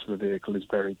stance of the vehicle is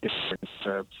very different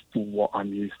to what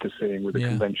I'm used to seeing with a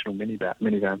conventional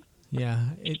minivan. Yeah.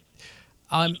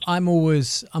 I'm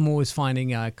always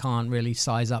finding I can't really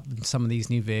size up some of these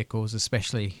new vehicles,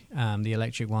 especially the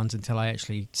electric ones, until I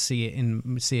actually see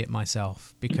it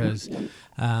myself, because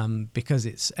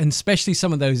it's, and especially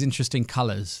some of those interesting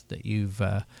colors that you've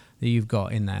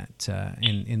got in that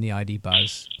in the ID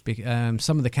Buzz.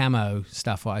 Some of the camo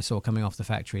stuff what I saw coming off the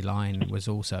factory line was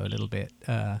also a little bit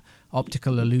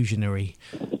optical illusionary.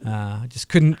 I just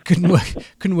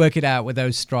couldn't work it out with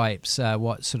those stripes,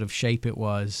 what sort of shape it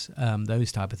was,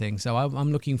 those type of things. So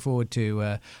I'm looking forward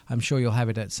to. I'm sure you'll have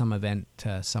it at some event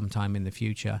sometime in the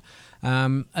future.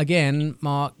 Again,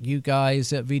 Mark, you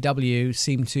guys at VW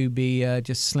seem to be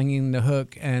just slinging the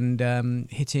hook and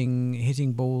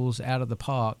hitting balls out of the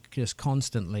park just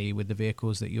constantly with the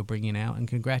vehicles that you're bringing out. And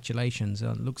congratulations!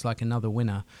 It looks like another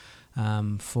winner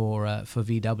for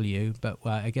VW, but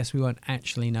I guess we won't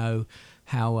actually know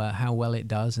how well it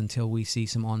does until we see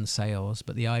some on sales.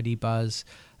 But the ID Buzz,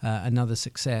 another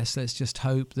success. Let's just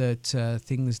hope that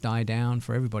things die down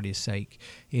for everybody's sake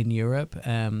in Europe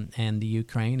and the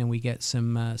Ukraine, and we get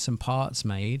some parts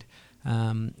made.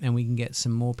 And we can get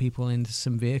some more people into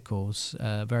some vehicles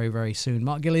very, very soon.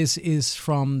 Mark Gillies is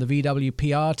from the VW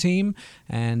PR team,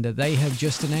 and they have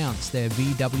just announced their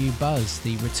VW Buzz,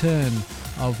 the return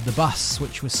of the bus,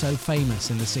 which was so famous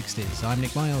in the 60s. I'm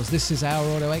Nick Miles. This is Our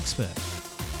Auto Expert.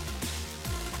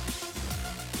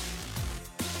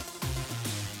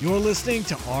 You're listening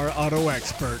to Our Auto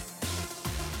Expert.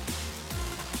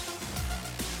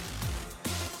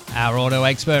 Our Auto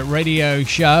Expert radio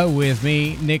show with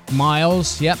me, Nick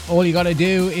Miles. Yep, all you got to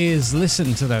do is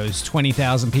listen to those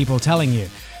 20,000 people telling you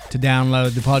to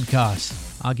download the podcast.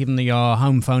 I'll give them your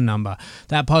home phone number.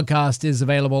 That podcast is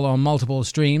available on multiple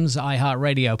streams: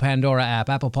 iHeartRadio, Pandora app,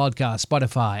 Apple Podcasts,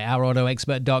 Spotify,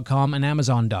 OurAutoExpert.com, and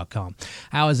Amazon.com.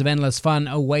 Hours of endless fun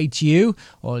await you.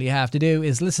 All you have to do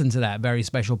is listen to that very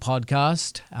special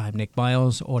podcast. I'm Nick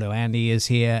Miles. Auto Andy is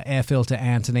here. Air Filter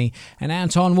Anthony and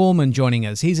Anton Woolman joining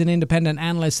us. He's an independent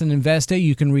analyst and investor.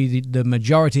 You can read the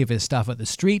majority of his stuff at The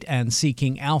Street and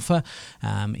Seeking Alpha.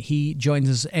 He joins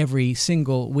us every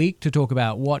single week to talk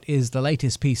about what is the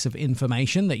latest piece of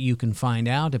information that you can find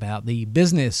out about the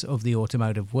business of the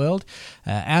automotive world.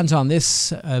 Anton,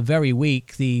 this very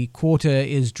week, the quarter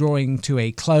is drawing to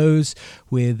a close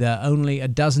with only a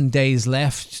dozen days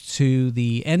left to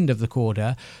the end of the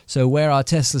quarter. So where are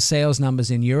Tesla sales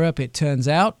numbers in Europe? It turns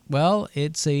out, well,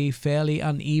 it's a fairly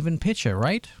uneven picture,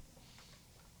 right?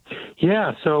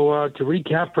 Yeah, so to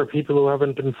recap for people who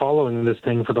haven't been following this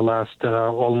thing for the last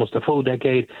almost a full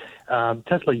decade,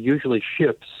 Tesla usually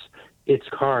ships its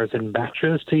cars in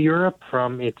batches to Europe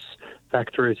from its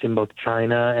factories in both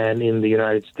China and in the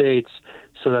United States,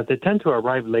 so that they tend to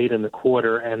arrive late in the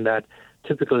quarter, and that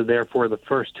typically, therefore, the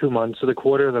first 2 months of the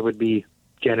quarter, that would be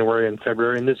January and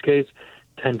February in this case,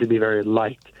 tend to be very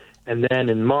light. And then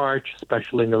in March,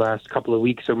 especially in the last couple of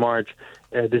weeks of March,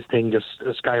 this thing just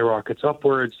skyrockets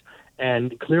upwards.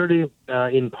 And clearly,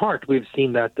 in part, we've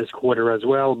seen that this quarter as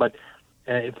well. But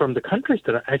from the countries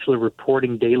that are actually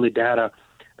reporting daily data,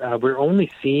 we're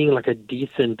only seeing like a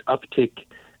decent uptick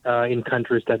in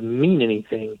countries that mean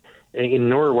anything. In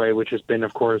Norway, which has been,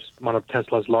 of course, one of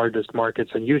Tesla's largest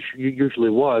markets, and usually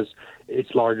was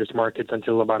its largest markets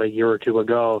until about a year or two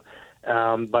ago.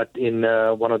 But in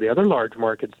one of the other large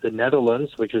markets, the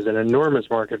Netherlands, which is an enormous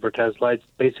market for Tesla, it's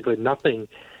basically nothing.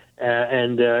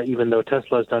 And even though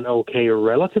Tesla has done okay,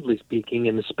 relatively speaking,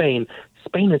 in Spain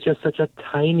is just such a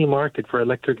tiny market for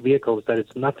electric vehicles that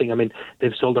it's nothing. I mean,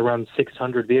 they've sold around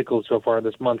 600 vehicles so far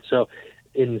this month. So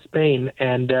in Spain,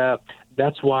 and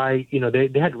that's why they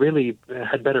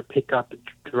had better pick up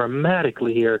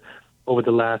dramatically here over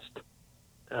the last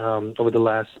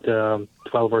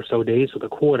 12 or so days of the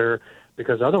quarter,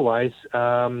 because otherwise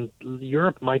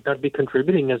Europe might not be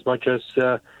contributing as much as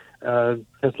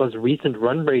Tesla's recent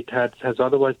run rate has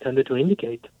otherwise tended to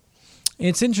indicate.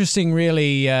 It's interesting,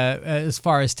 really, as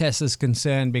far as Tesla's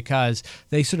concerned, because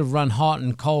they sort of run hot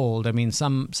and cold. I mean,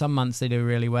 some months they do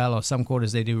really well, or some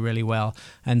quarters they do really well,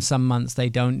 and some months they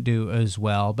don't do as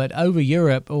well. But over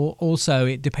Europe, also,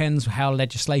 it depends how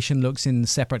legislation looks in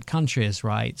separate countries,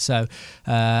 right? So,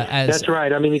 that's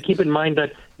right. I mean, you keep in mind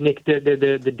that, Nick,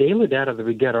 the daily data that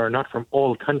we get are not from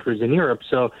all countries in Europe.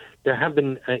 So there have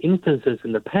been instances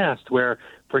in the past where,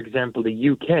 for example, the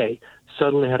UK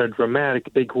suddenly had a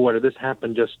dramatic big quarter. This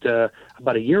happened just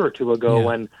about a year or two ago,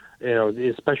 when,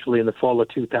 especially in the fall of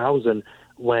 2000,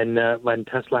 when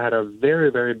Tesla had a very,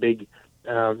 very big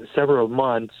several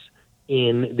months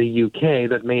in the UK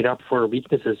that made up for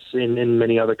weaknesses in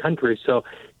many other countries. So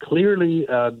clearly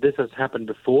this has happened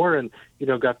before, and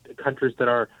got countries that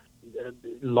are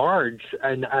large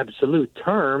in absolute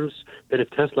terms, that if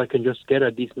Tesla can just get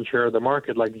a decent share of the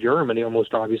market, like Germany,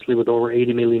 almost obviously, with over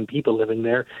 80 million people living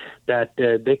there, that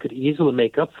they could easily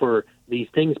make up for these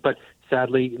things. But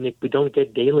sadly, Nick, we don't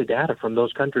get daily data from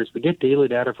those countries. We get daily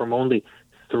data from only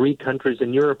 3 countries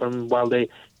in Europe, and while they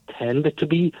tend to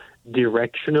be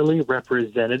directionally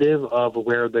representative of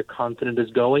where the continent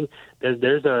is going,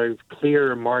 there's a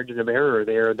clear margin of error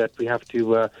there that we have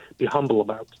to be humble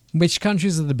about. Which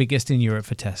countries are the biggest in Europe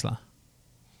for Tesla?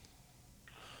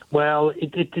 Well,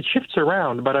 it shifts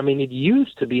around, but I mean, it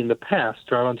used to be in the past,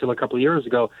 until a couple of years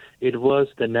ago, it was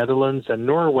the Netherlands and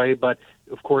Norway. But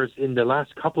of course, in the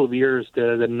last couple of years,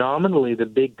 the nominally the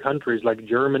big countries like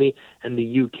Germany and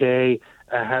the UK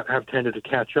have tended to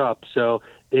catch up. So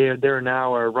they're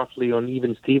now roughly on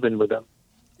even Steven with them.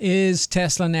 Is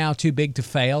Tesla now too big to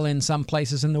fail in some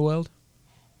places in the world?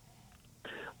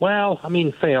 Well, I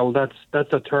mean, fail, that's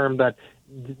a term that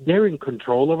they're in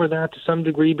control over that to some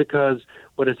degree, because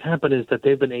what has happened is that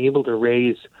they've been able to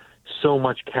raise so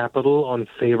much capital on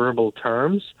favorable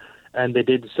terms, and they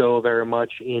did so very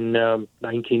much in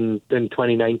 2019,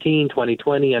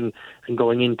 2020, and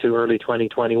going into early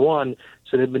 2021.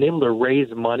 So they've been able to raise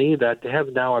money that they have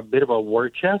now a bit of a war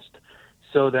chest,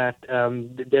 so that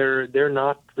they're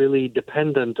not really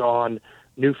dependent on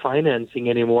new financing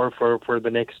anymore for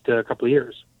the next couple of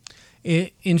years.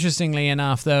 Interestingly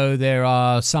enough, though, there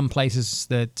are some places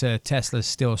that Tesla's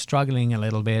still struggling a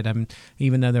little bit.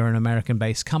 Even though they're an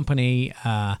American-based company,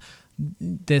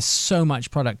 there's so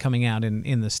much product coming out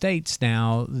in the States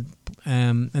now,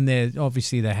 and they're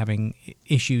having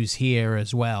issues here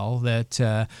as well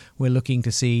that we're looking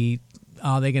to see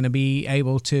Are they going to be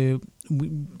able to?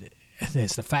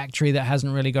 There's the factory that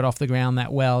hasn't really got off the ground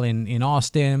that well in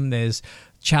Austin. There's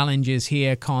challenges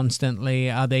here constantly.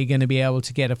 Are they going to be able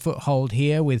to get a foothold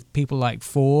here with people like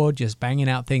Ford just banging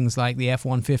out things like the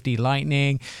F-150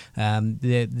 Lightning,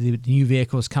 the new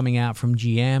vehicles coming out from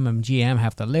GM, and GM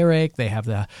have the Lyriq, they have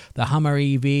the Hummer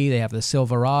EV, they have the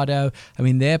Silverado. I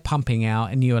mean, they're pumping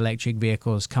out new electric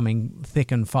vehicles coming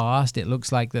thick and fast. It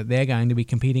looks like that they're going to be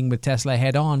competing with Tesla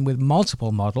head on with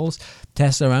multiple models.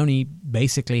 Tesla only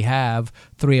basically have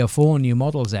 3 or 4 new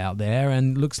models out there,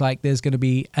 and looks like there's going to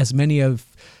be as many of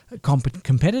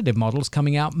competitive models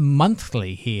coming out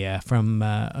monthly here from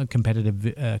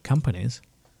competitive companies.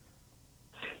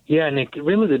 Yeah, Nick,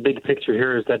 really the big picture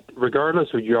here is that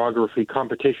regardless of geography,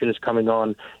 competition is coming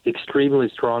on extremely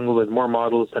strongly with more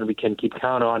models than we can keep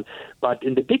count on. But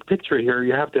in the big picture here,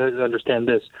 you have to understand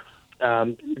this.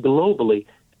 Globally,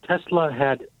 Tesla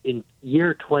had in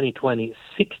year 2020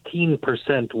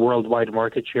 16% worldwide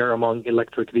market share among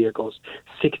electric vehicles.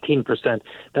 16%.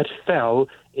 That fell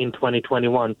in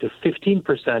 2021 to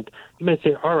 15%. You may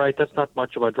say, all right, that's not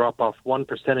much of a drop-off, 1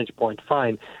 percentage point,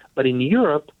 fine. But in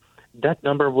Europe, that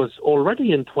number was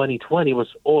already in 2020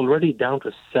 was already down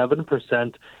to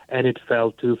 7%, and it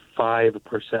fell to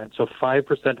 5%. So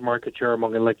 5% market share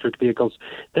among electric vehicles.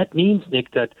 That means,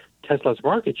 Nick, that Tesla's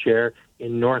market share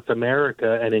in North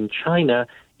America and in China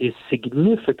is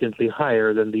significantly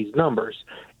higher than these numbers.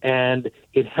 And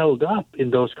it held up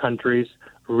in those countries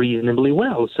reasonably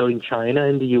well. So in China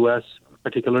and the U.S.,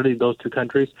 particularly those 2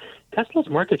 countries, Tesla's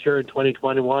market share in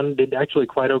 2021 did actually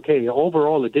quite okay.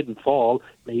 Overall, it didn't fall.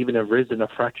 It may even have risen a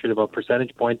fraction of a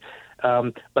percentage point.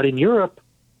 But in Europe,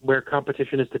 where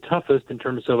competition is the toughest in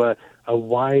terms of a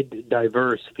wide,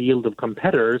 diverse field of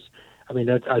competitors, I mean,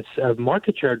 a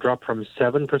market share drop from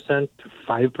 7% to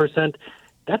 5%.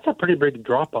 That's a pretty big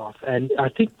drop-off. And I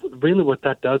think really what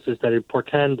that does is that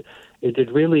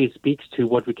it really speaks to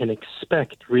what we can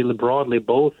expect really broadly,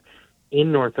 both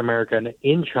in North America and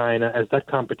in China, as that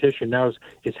competition now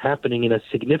is happening in a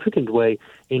significant way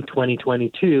in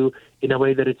 2022, in a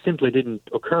way that it simply didn't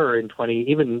occur in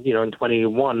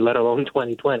 21, let alone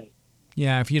 2020.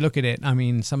 Yeah, if you look at it, I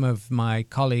mean, some of my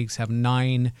colleagues have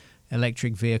 9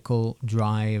 electric vehicle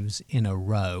drives in a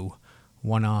row,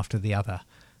 one after the other,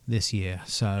 this year.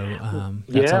 So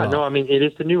that's a lot. No, I mean, it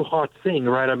is the new hot thing,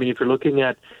 right? I mean, if you're looking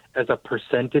at as a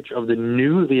percentage of the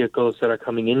new vehicles that are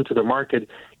coming into the market,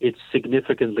 it's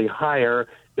significantly higher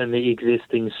than the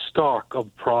existing stock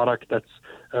of product that's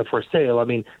for sale. I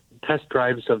mean, test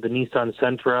drives of the Nissan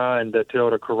Sentra and the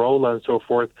Toyota Corolla and so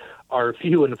forth are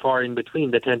few and far in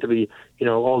between. They tend to be,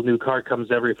 all new car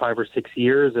comes every 5 or 6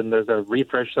 years, and there's a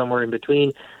refresh somewhere in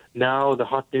between. Now the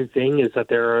hot new thing is that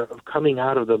they're coming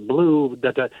out of the blue,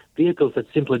 that vehicles that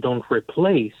simply don't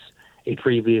replace a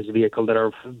previous vehicle, that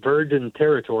are virgin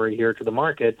territory here to the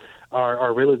market,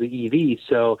 are really the EVs.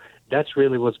 So that's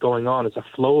really what's going on. It's a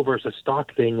flow versus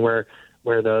stock thing where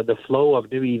the flow of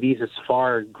new EVs is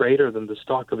far greater than the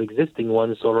stock of existing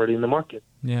ones already in the market.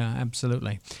 Yeah,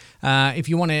 absolutely. If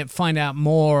you want to find out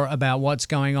more about what's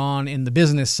going on in the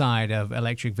business side of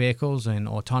electric vehicles and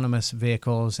autonomous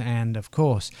vehicles, and of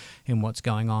course in what's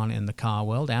going on in the car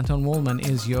world, Anton Wahlman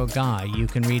is your guy. You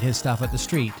can read his stuff at The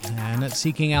Street and at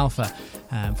Seeking Alpha.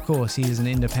 Of course, he is an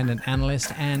independent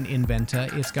analyst and inventor.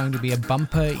 It's going to be a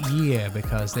bumper year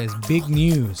because there's big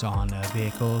news on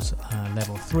vehicles,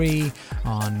 level 3,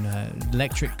 on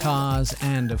electric cars,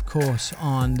 and of course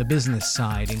on the business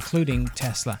side, including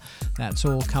Tesla. That's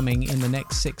all coming in the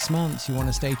next 6 months. You want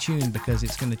to stay tuned because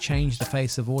it's going to change the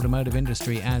face of automotive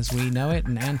industry as we know it,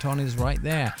 and Anton is right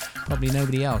there. Probably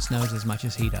nobody else knows as much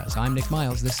as he does. I'm Nick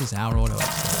Miles. This is Our Auto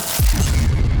Expert.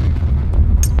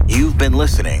 You've been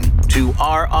listening to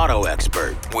Our Auto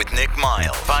Expert with Nick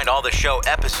Miles. Find all the show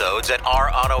episodes at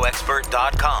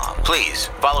ourautoexpert.com. Please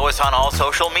follow us on all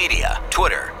social media,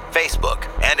 Twitter, Facebook,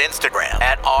 and Instagram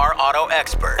at Our Auto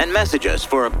Expert, and message us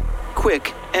for a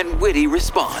quick and witty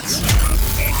response.